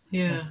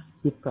 Yeah.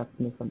 he prepped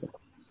me from the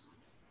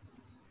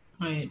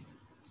Right.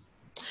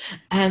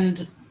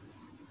 And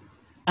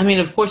I mean,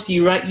 of course,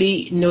 you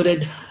rightly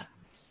noted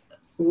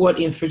what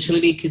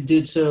infertility could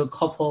do to a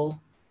couple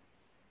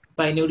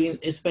by noting,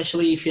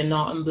 especially if you're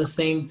not on the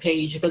same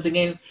page. Because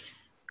again,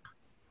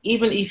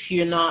 even if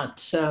you're not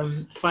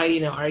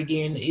fighting or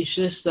arguing, it's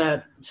just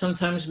that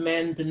sometimes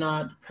men do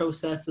not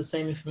process the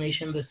same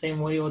information the same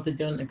way, or they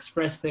don't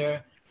express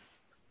their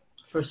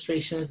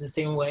frustrations the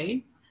same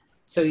way.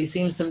 So it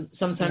seems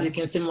sometimes it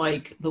can seem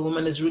like the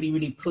woman is really,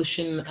 really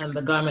pushing, and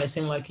the guy might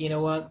seem like, you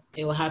know what,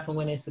 it will happen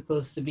when it's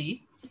supposed to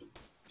be.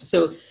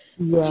 So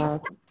you yeah,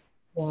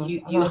 yeah. And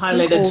you I think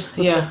highlighted,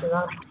 also yeah.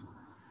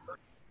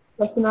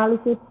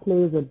 personality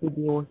plays a big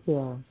role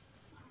here.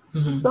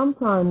 Mm-hmm.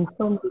 Sometimes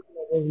some people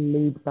are very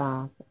laid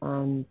back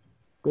and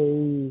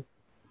they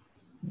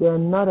they're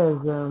not as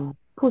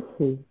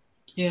pushy.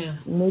 Yeah.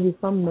 Maybe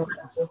some men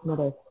are just not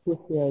as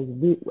pushy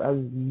as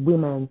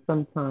women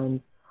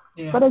sometimes.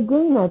 Yeah. But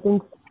again, I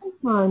think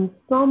sometimes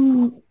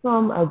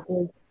some are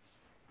just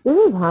they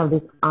just have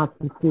this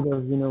attitude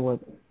of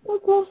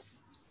okay,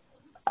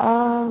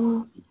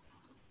 um,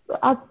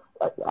 at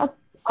at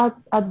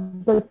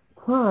at the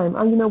time,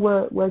 and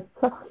we're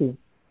touchy,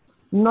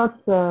 not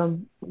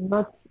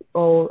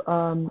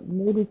or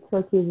maybe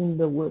church isn't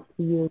the word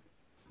to use.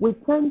 We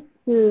tend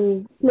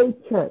to play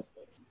church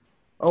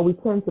or we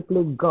tend to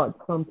play God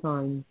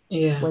sometimes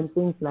Yeah. when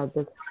things like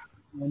this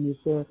when you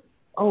say,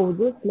 oh,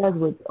 just let's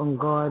wait on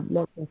God,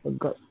 let's not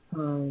forget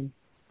time.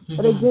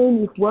 But Mm-hmm.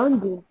 again, if one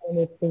does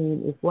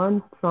anything, if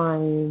one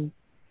trying,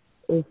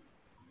 if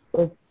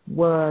if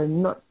we're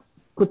not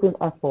putting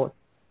effort,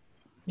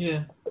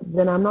 Yeah.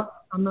 then I'm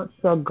not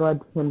sure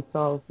God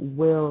Himself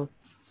will,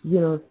 you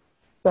know,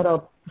 set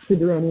up to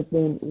do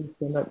anything if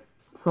you're not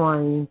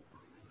trying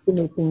to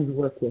make things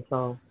work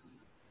yourself.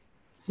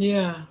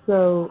 Yeah.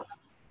 So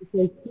it's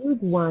a huge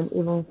one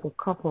even for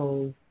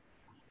couples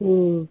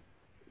who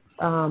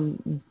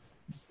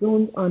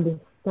don't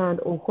understand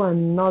or who are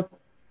not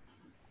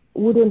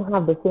wouldn't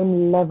have the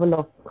same level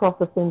of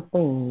processing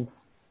things.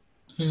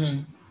 Mm-hmm.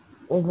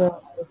 Over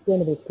it's going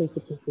to be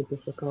pretty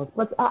difficult.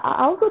 But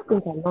I also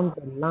think along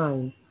the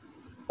line,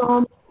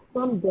 some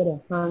some get a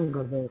hang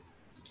of it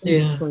in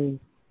Yeah. between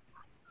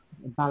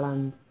the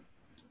balance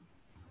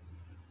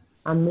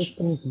and make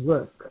things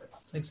work.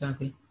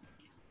 Exactly.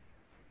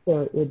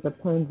 So it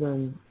depends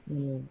on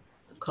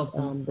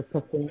Couple. the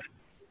person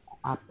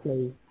at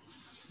play.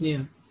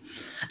 Yeah.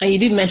 And you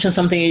did mention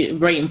something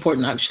very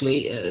important,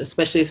 actually,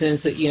 especially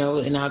since,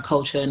 in our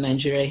culture in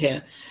Nigeria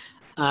here,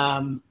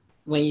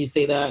 when you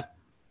say that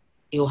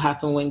it will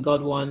happen when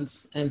God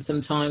wants, and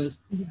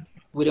sometimes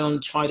we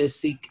don't try to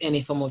seek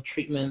any form of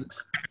treatment.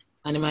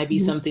 And it might be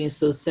Mm-hmm. something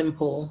so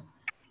simple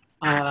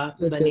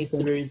that needs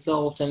to be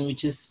resolved, and we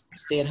just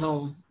stay at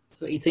home.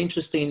 So it's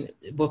interesting.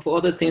 But for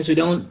other things, we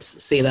don't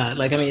say that.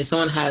 Like, I mean, if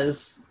someone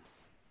has,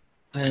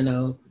 I don't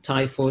know,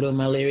 typhoid or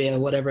malaria or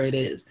whatever it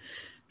is,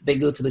 they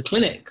go to the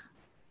clinic.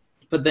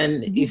 But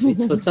then if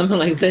it's for something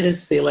like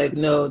this, they're like,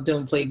 no,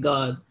 don't play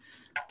God.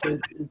 So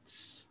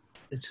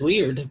it's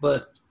weird,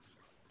 but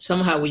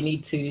somehow we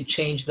need to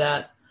change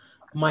that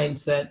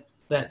mindset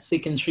that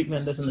seeking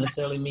treatment doesn't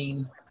necessarily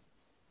mean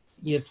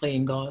you're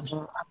playing God.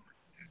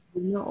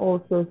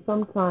 Also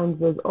sometimes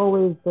there's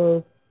always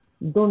this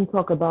don't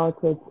talk about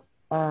it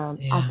Yeah.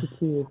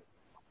 attitude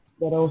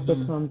that also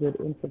Mm-hmm. comes with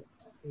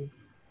infertility.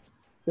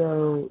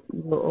 So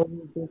you're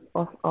always just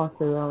off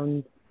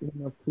around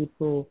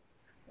people.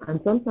 And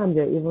sometimes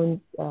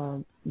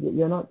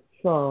you're not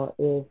sure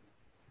if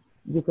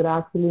you could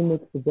actually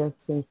make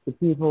suggestions to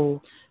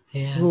people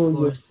Yeah, of who you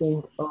course.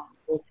 think are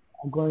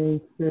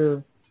going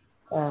through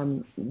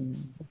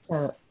this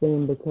kind of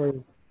thing, because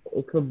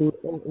it could be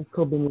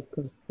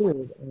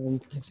misconstrued.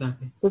 And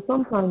Exactly. so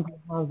sometimes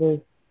you have this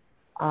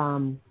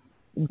um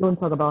don't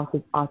talk about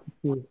it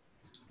attitude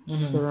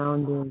Mm-hmm.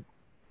 surrounding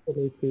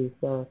fertility.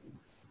 So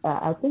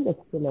I think it's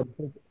still a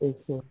big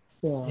issue It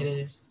still.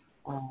 is.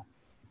 Uh,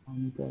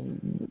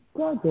 and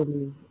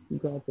gradually,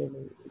 it's God,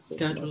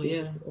 gonna really, be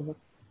yeah. over.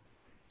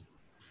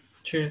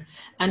 True.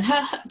 And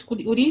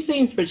would you say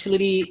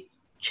infertility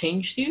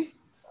changed you?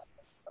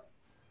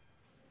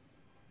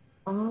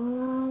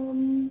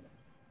 Um.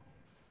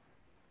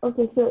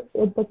 Okay, so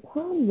it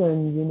depends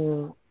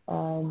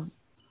on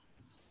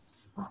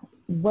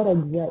what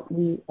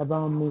exactly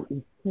about me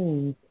is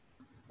changed.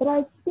 But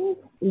I think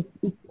it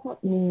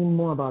taught me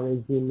more about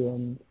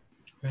resilience.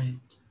 Right.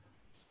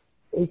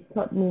 It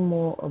taught me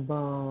more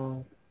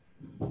about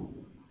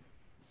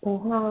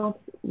perhaps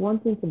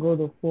wanting to go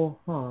the full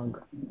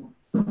hog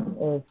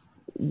if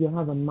you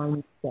have a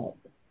mindset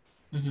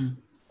Mm-hmm.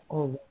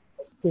 of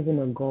achieving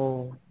a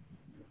goal.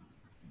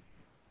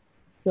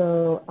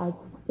 So I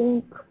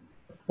think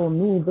for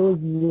me, those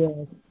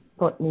years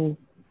taught me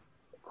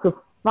to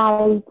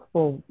fight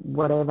for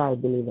whatever I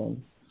believe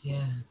in.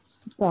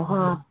 Yes. Mm-hmm.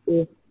 Perhaps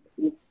if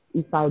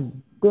if I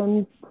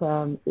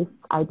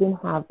didn't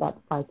have that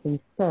fighting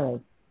spirit,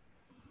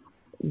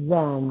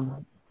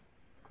 then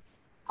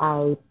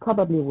I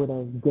probably would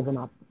have given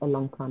up a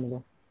long time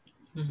ago.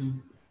 Mm-hmm.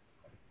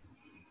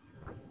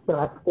 So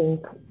I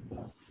think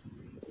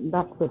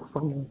that's it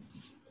for me.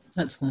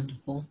 That's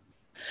wonderful.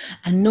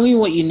 And knowing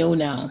what you know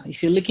now,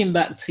 if you're looking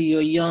back to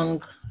the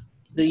young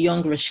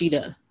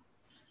Rasheeda,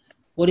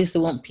 what is the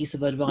one piece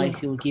of Yeah.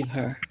 advice you'll give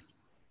her?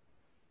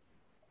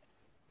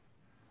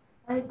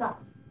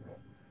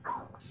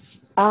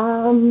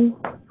 Um,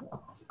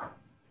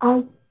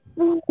 I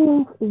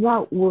think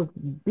that would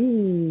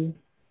be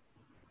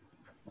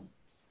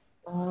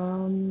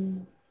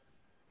um.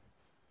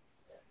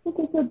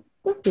 Okay, so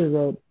this is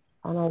it,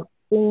 and I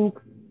think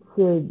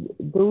to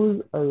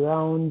those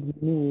around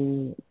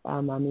me,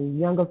 I mean,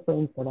 younger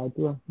friends that I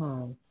do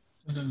have,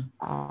 Mm-hmm.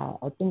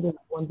 I think it's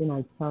one thing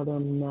I tell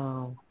them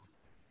now.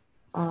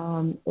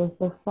 Is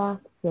the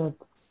fact that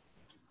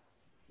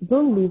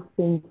don't leave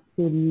things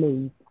too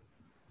late.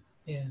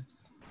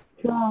 Yes.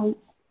 Try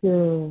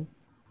to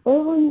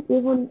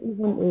even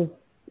if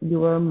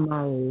you are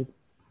married,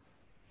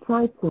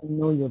 try to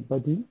know your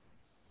body.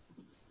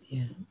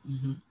 Yeah.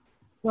 Mm-hmm.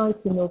 Try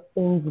to know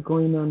things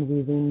going on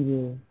within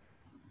you.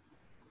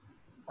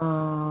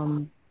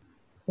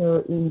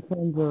 So in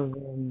terms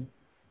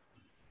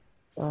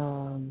of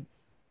um,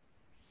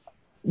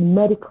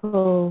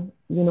 medical,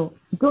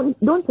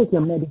 don't take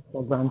your medical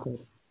for granted.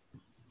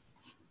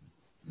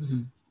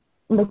 Mm-hmm.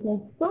 Because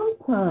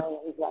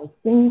sometimes I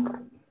think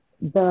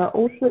there are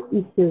also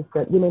issues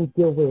that women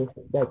deal with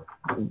that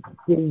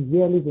they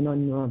really do not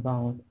know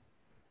about.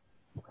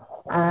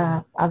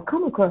 I've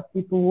come across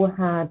people who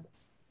had,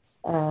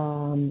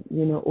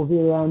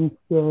 ovarian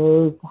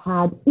cysts,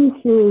 had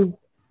issues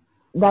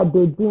that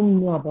they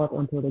didn't know about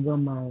until they got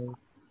married.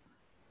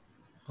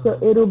 So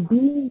Wow. it'll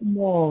be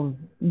more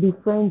be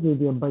friends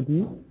with your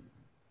body.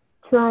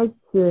 Try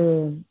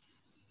to,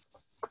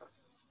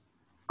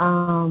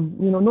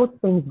 know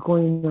things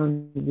going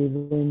on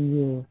within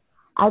you.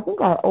 I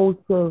think I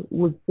also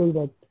would say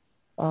that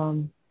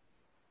um,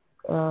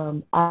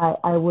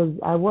 I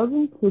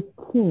wasn't too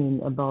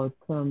keen about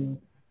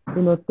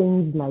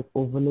things like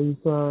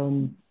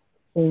ovulation,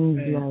 things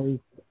Right.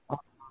 like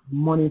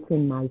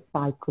monitoring my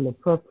cycle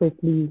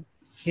appropriately.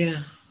 Yeah.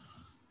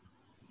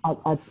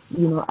 I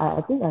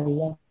think I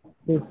left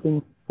these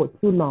things for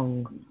too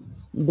long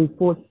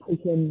before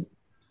taking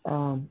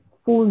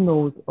full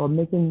note or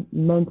making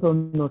mental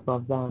note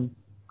of them.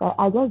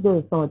 I guess there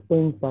are some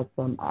things that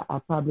I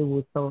probably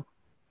would tell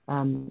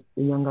the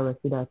younger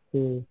Rasheeda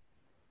to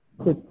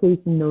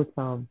take note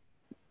of.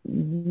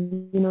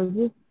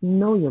 Just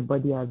know your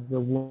body as a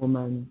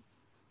woman.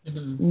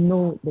 Mm-hmm.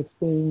 Know the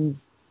things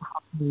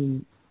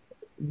happening,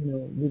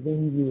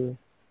 within you.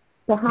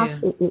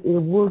 Perhaps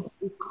Yeah.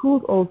 it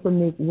could also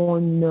make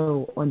one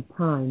know on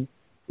time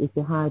if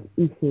you had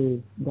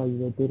issues that you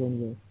were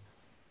dealing with.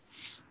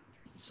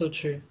 So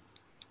true.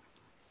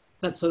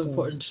 That's so So,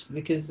 important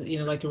because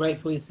like you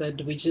rightfully said,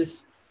 we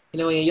just when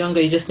you're younger,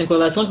 you just think,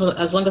 well, as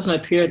long as my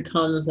period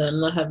comes and I'm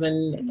not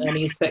having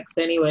any sex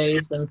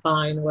anyways, I'm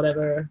fine.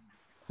 Whatever,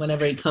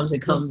 whenever it comes,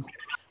 it yeah. comes.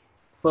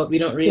 But we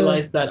don't So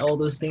realize that all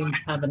those things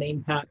have an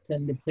impact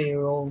and they play a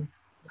role.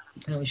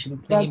 And we should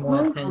be there are paying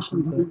more times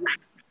attention to it.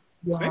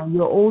 Sorry?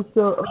 you're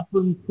also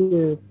open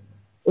to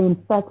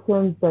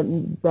infections that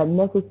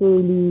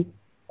necessarily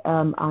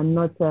are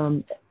not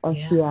Yeah,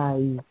 STIs,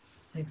 and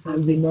you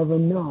exactly. never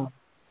know,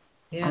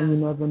 and Yeah. you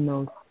never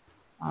know.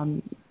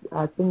 Um,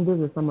 I think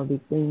those are some of the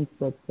things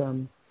that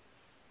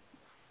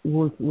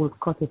would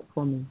cut it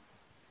for me.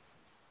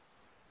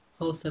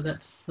 Also,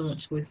 that's so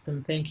much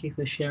wisdom. Thank you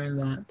for sharing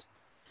that.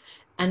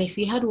 And if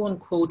you had one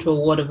quote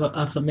or word of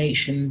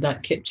affirmation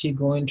that kept you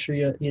going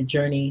through your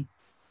journey,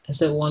 is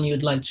there one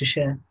you'd like to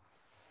share?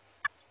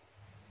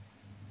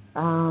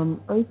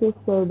 I just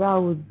say that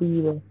would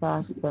be the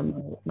fact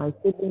that my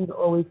siblings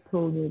always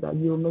told me that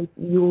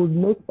you'll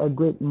make a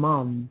great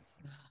mom.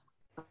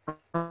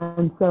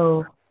 And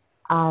so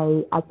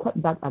I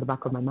kept that at the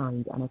back of my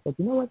mind, and I said,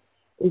 you know what?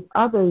 If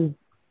others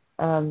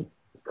um,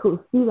 could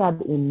see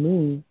that in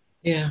me,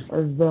 Yeah.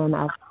 then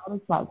I had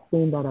to start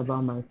saying that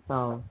about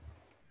myself.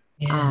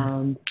 Yeah.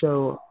 And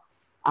so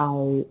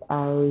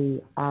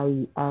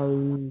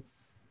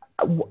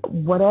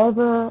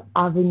whatever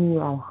avenue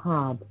I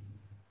had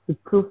to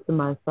prove to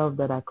myself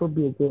that I could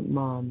be a great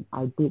mom,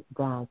 I did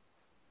that.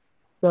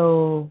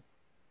 So,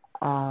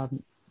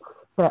 um,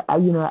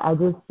 I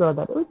just saw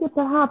that, okay,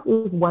 perhaps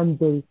if one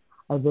day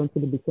I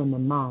eventually became a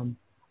mom,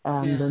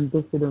 Yeah. then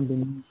this shouldn't be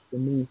new to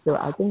me. So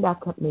I think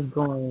that kept me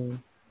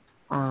going,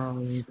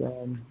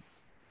 and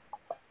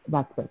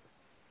that's it.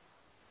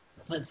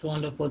 That's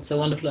wonderful. It's a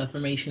wonderful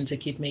affirmation to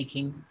keep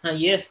making. And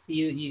yes,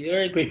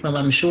 you're a great mom.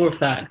 I'm sure of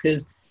that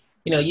because,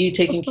 you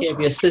taking care of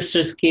your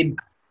sister's kid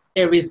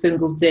every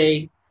single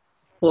day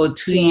for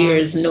 2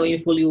 years, Yeah,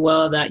 knowing fully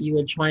well that you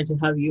were trying to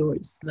have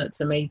yours.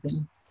 That's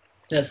amazing.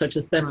 That's such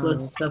a right.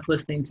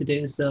 selfless thing to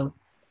do. So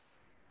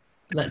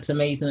that's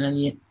amazing.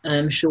 And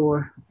I'm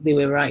sure they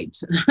were right.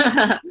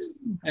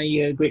 And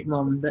you're a great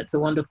mom. That's a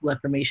wonderful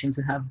affirmation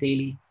to have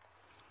daily,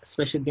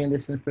 especially during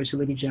this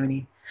infertility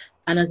journey.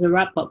 And as a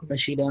wrap up,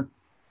 Rasheeda,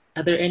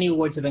 are there any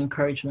words of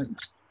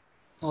encouragement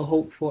or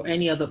hope for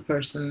any other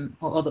person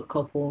or other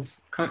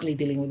couples currently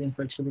dealing with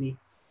infertility?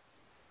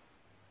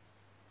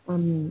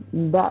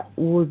 That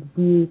would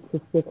be to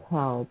seek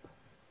help,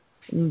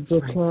 Right.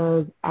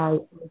 because I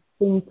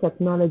think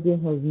technology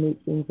has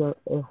made things a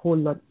whole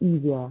lot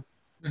easier.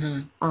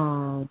 Mm-hmm.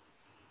 And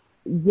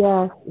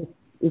yes,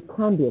 it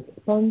can be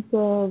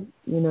expensive,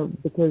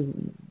 because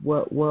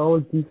we're all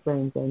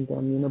different, and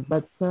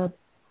but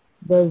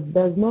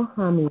there's no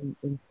harm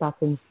in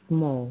starting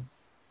small.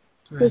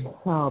 Seek Right.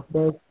 help.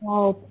 There's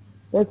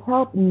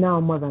help now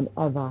more than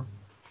ever,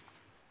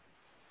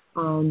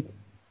 and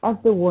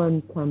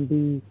everyone can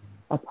be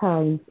a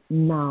parent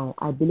now.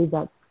 I believe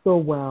that so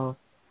well.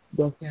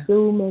 There's Yeah.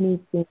 so many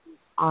things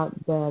out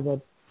there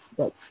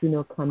that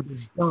can be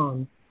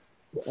done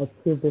to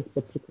achieve this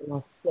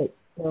particular state.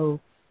 So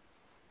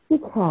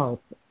seek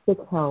help, seek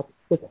help,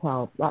 seek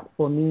help. That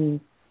for me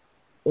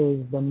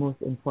is the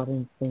most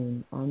important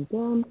thing. And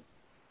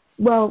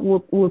well,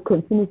 we'll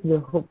continue to be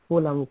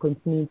hopeful, and we'll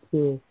continue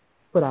to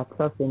put our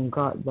trust in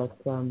God that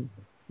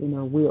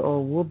we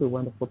all will be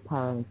wonderful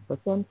parents. But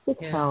then seek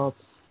help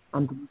Yes.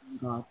 and believe in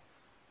God.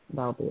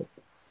 That'll be it.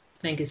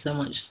 Thank you so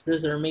much.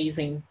 Those are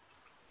amazing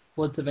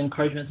words of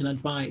encouragement and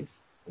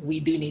advice. We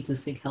do need to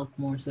seek help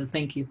more. So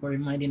thank you for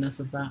reminding us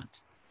of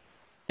that.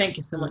 Thank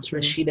you so Thank much, you.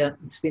 Rasheeda.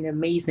 It's been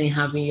amazing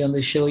having you on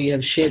the show. You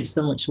have shared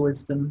so much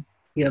wisdom.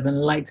 You have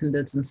enlightened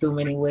us in so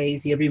many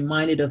ways. You have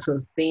reminded us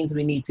of things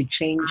we need to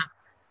change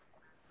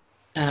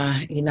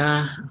in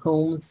our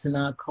homes, in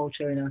our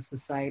culture, in our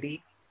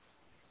society.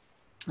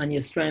 And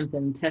your strength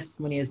and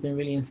testimony has been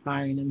really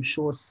inspiring. I'm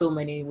sure so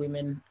many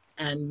women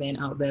and men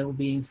out there will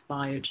be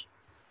inspired.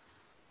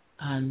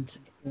 And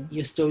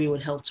your story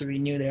would help to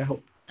renew their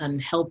hope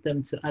and help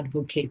them to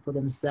advocate for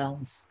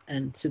themselves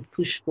and to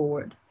push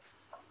forward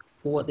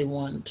for what they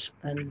want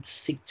and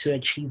seek to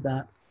achieve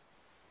that.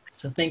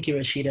 So thank you,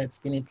 Rasheeda. It's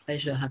been a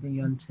pleasure having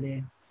you on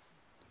today.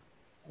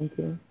 Thank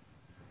you.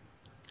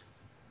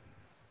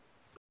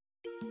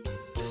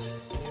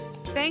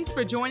 Thanks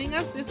for joining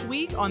us this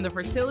week on the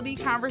Fertility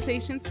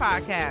Conversations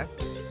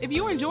podcast. If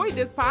you enjoyed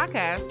this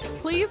podcast,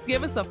 please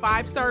give us a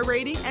 5-star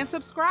rating and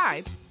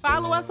subscribe.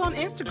 Follow us on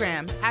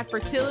Instagram at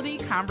Fertility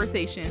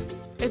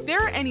Conversations. If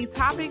there are any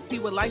topics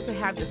you would like to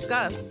have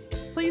discussed,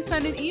 please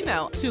send an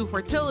email to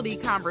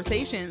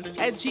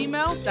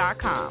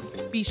fertilityconversations@gmail.com.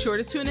 Be sure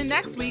to tune in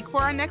next week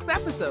for our next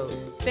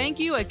episode. Thank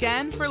you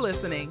again for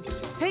listening.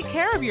 Take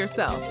care of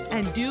yourself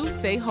and do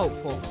stay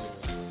hopeful.